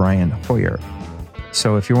extraordinaire, Brian Hoyer.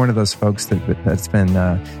 So if you're one of those folks that's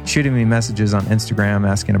been shooting me messages on Instagram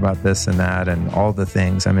asking about this and that and all the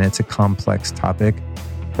things, I mean, it's a complex topic,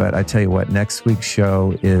 but I tell you what, next week's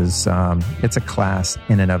show is, it's a class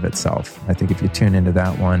in and of itself. I think if you tune into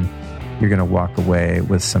that one, you're going to walk away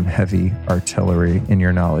with some heavy artillery in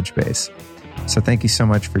your knowledge base. So thank you so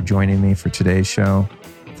much for joining me for today's show.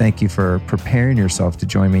 Thank you for preparing yourself to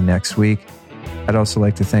join me next week. I'd also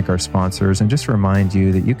like to thank our sponsors and just remind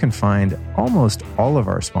you that you can find almost all of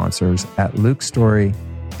our sponsors at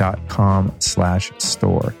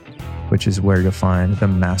lukestory.com/store, which is where you'll find the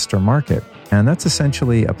Master Market. And that's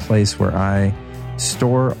essentially a place where I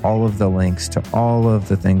store all of the links to all of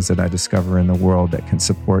the things that I discover in the world that can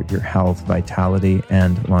support your health, vitality,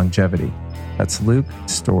 and longevity. That's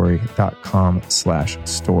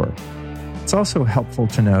lukestory.com/store. It's also helpful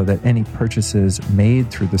to know that any purchases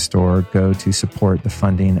made through the store go to support the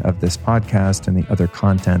funding of this podcast and the other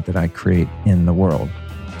content that I create in the world.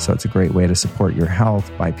 So it's a great way to support your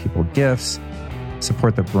health, buy people gifts,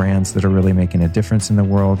 support the brands that are really making a difference in the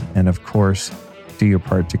world, and of course, do your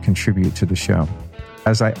part to contribute to the show.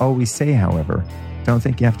 As I always say, however, don't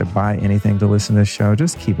think you have to buy anything to listen to this show.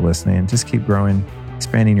 Just keep listening. Just keep growing,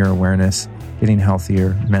 expanding your awareness, getting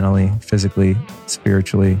healthier mentally, physically,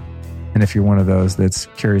 spiritually. And if you're one of those that's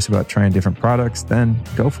curious about trying different products, then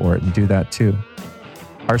go for it and do that too.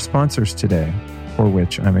 Our sponsors today, for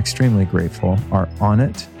which I'm extremely grateful, are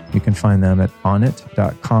Onnit. You can find them at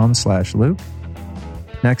onnit.com/Luke.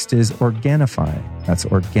 Next is Organifi. That's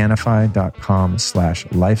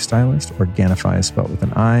Organifi.com/lifestylist. Organifi is spelled with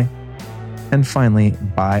an I. And finally,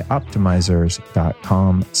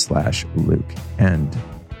 buyoptimizers.com/Luke. And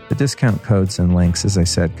the discount codes and links, as I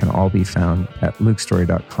said, can all be found at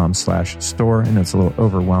lukestory.com/store. And it's a little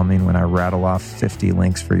overwhelming when I rattle off 50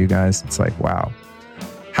 links for you guys. It's like, wow.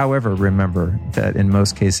 However, remember that in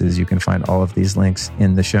most cases, you can find all of these links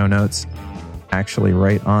in the show notes, actually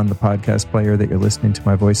right on the podcast player that you're listening to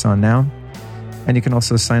my voice on now. And you can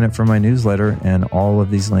also sign up for my newsletter, and all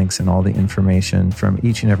of these links and all the information from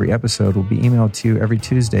each and every episode will be emailed to you every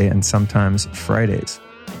Tuesday and sometimes Fridays.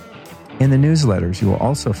 In the newsletters, you will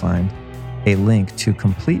also find a link to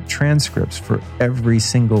complete transcripts for every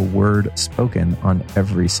single word spoken on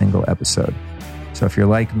every single episode. So if you're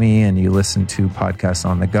like me and you listen to podcasts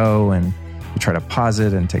on the go and you try to pause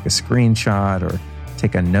it and take a screenshot or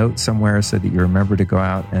take a note somewhere so that you remember to go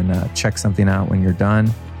out and check something out when you're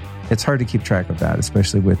done, it's hard to keep track of that,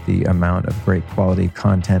 especially with the amount of great quality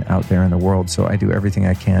content out there in the world. So I do everything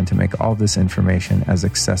I can to make all this information as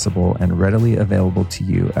accessible and readily available to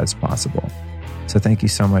you as possible. So thank you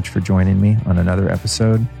so much for joining me on another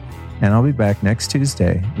episode, and I'll be back next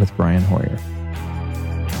Tuesday with Brian Hoyer.